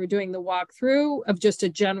it when we were doing the walkthrough of just a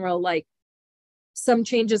general, like, some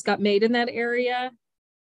changes got made in that area.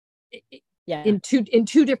 Yeah. In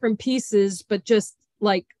two different pieces, but just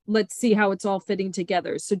like, let's see how it's all fitting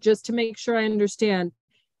together. So just to make sure I understand,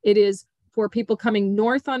 it is for people coming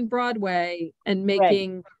north on Broadway and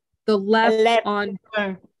making the left on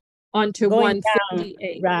onto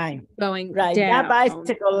 158. Right. Going right. down. That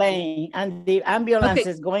bicycle lane and the ambulance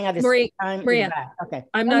is going at the same time. Maria, okay.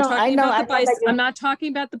 I'm not talking about the bicycle. I'm not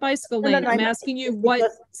talking about the bicycle lane. I'm asking you what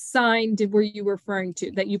sign were you referring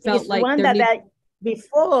to that you felt like one that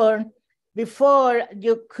before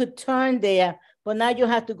you could turn there, but now you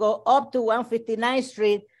have to go up to 159th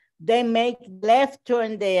Street, then make left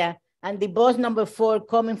turn there, and the bus number 4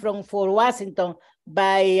 coming from Fort Washington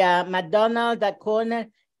by McDonald, that corner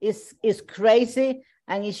is crazy,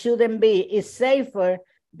 and it shouldn't be. It's safer,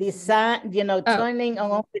 turning on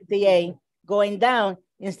 158, going down,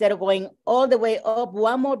 instead of going all the way up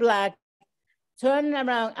one more block, turning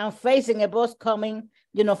around and facing a bus coming,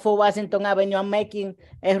 for Washington Avenue and making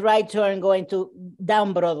a right turn going to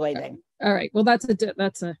down Broadway then. All right. Well, that's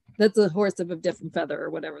a horse of a different feather or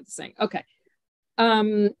whatever the saying. Okay.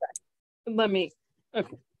 Okay. All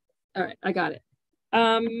right. I got it.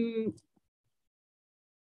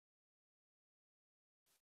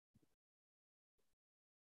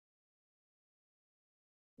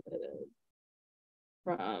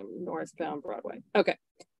 From northbound Broadway. Okay.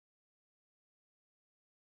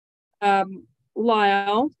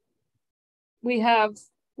 Lyle, we have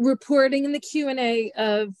reporting in the Q&A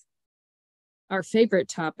of our favorite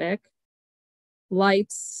topic,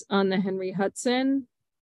 lights on the Henry Hudson,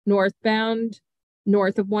 northbound,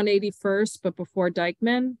 north of 181st, but before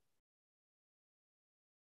Dykeman.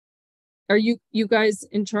 Are you guys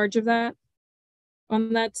in charge of that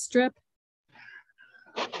on that strip?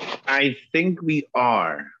 I think we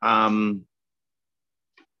are.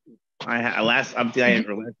 Last update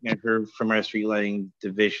I heard from our street lighting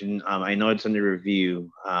division. I know it's under review.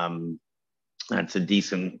 That's a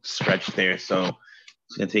decent stretch there, so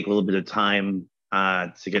it's going to take a little bit of time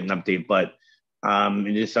to get an update. But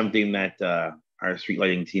it is something that our street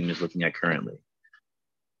lighting team is looking at currently.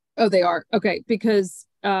 Oh, they are. Okay, because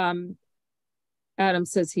Adam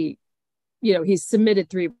says he's submitted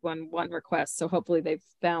 311 requests, so hopefully they've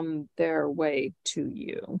found their way to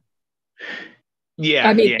you. Yeah,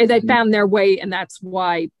 I mean, they found their way, and that's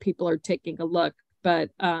why people are taking a look.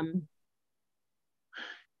 But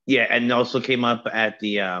yeah, and also came up at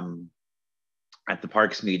the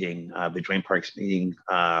Parks meeting, the joint Parks meeting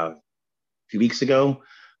a few weeks ago.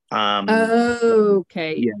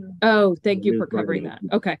 Okay. Yeah. Oh, thank you for covering that.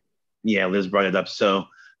 Okay. Yeah, Liz brought it up. So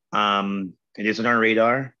it is on our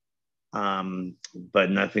radar,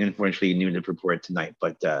 but nothing unfortunately new to report tonight.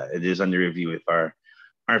 But it is under review with our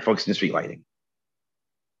folks in the street lighting.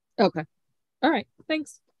 Okay. All right.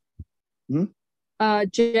 Thanks. Mm-hmm.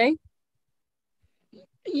 Jay?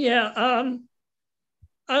 Yeah.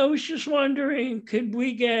 I was just wondering, could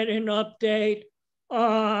we get an update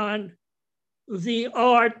on the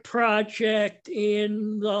art project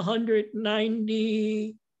in the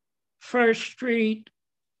 191st Street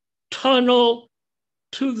tunnel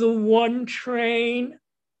to the 1 train?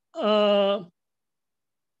 After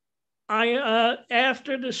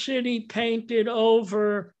the city painted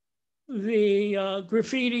over the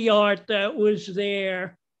graffiti art that was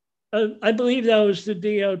there, I believe that was the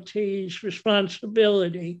DOT's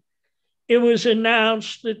responsibility. It was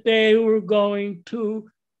announced that they were going to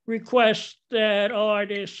request that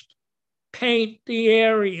artist paint the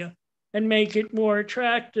area and make it more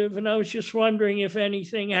attractive. And I was just wondering if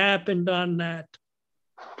anything happened on that.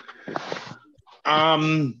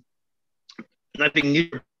 Nothing new.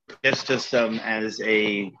 Just as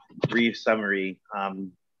a brief summary,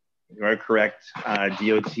 you are correct.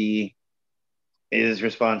 DOT is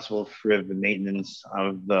responsible for the maintenance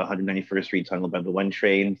of the 191st Street tunnel by the 1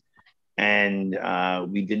 train. And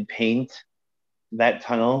we did paint that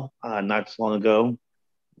tunnel not so long ago.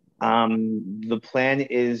 The plan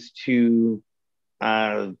is to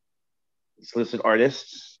solicit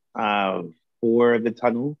artists for the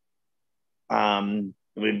tunnel. It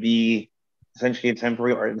would be essentially a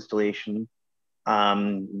temporary art installation.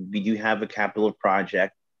 We do have a capital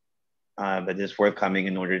project that is forthcoming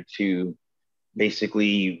in order to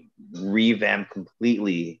basically revamp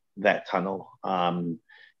completely that tunnel in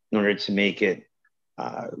order to make it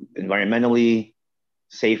environmentally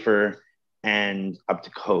safer and up to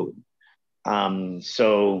code.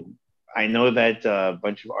 So I know that a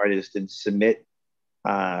bunch of artists did submit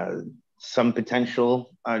some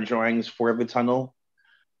potential drawings for the tunnel.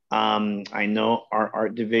 I know our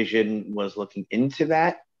art division was looking into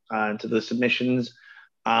that, to the submissions.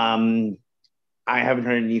 I haven't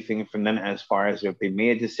heard anything from them as far as if they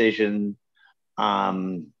made a decision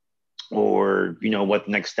or, you know, what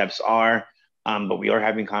the next steps are. But we are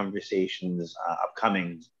having conversations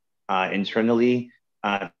upcoming internally.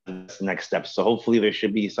 That's the next step. So hopefully there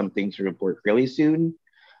should be something to report fairly soon.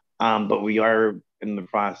 But we are in the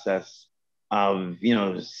process of, you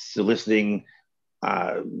know, soliciting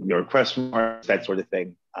your requests from artists, that sort of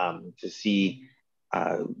thing, to see,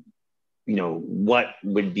 you know, what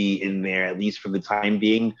would be in there, at least for the time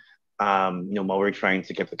being, you know, while we're trying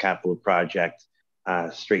to get the capital project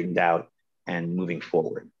straightened out and moving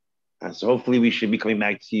forward. So hopefully we should be coming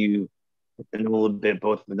back to you in a little bit,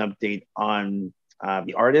 both with an update on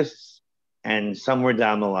the artists and somewhere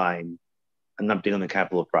down the line, an update on the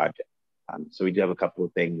capital project. So we do have a couple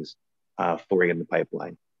of things for you in the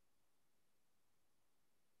pipeline.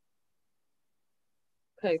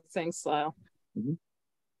 Okay, thanks, Lyle. Mm-hmm.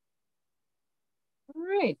 All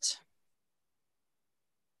right.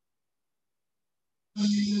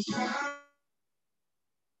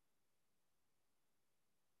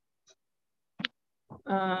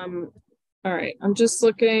 All right, I'm just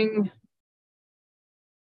looking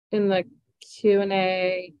in the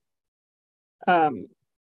Q&A.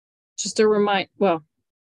 Just a remind, well,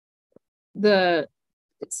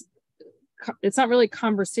 it's not really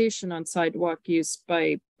conversation on sidewalk use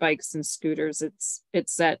by bikes and scooters. It's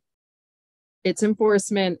that it's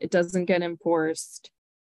enforcement, it doesn't get enforced.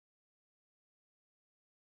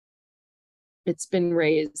 It's been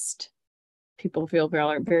raised. People feel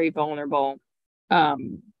very vulnerable.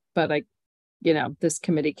 But you know, this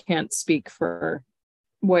committee can't speak for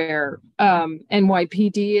where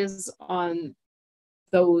NYPD is on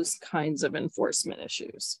those kinds of enforcement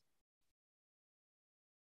issues.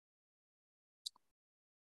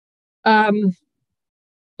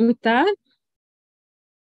 With that,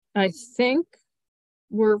 I think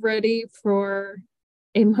we're ready for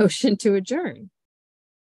a motion to adjourn.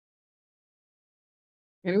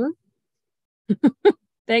 Anyone?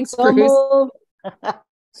 Thanks, Bruce.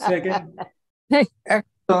 Second. Hey.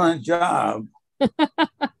 Excellent job.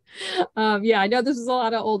 Yeah, I know this is a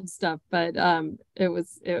lot of old stuff, but it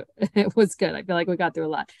was good. I feel like we got through a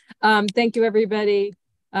lot. Thank you, everybody.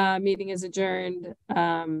 Meeting is adjourned.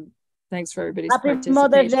 Thanks for everybody's participation.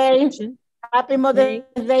 Mother's Day. Happy Mother's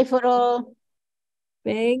Day for all.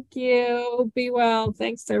 Thank you. Be well.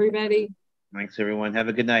 Thanks, everybody. Thanks, everyone. Have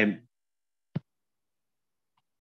a good night.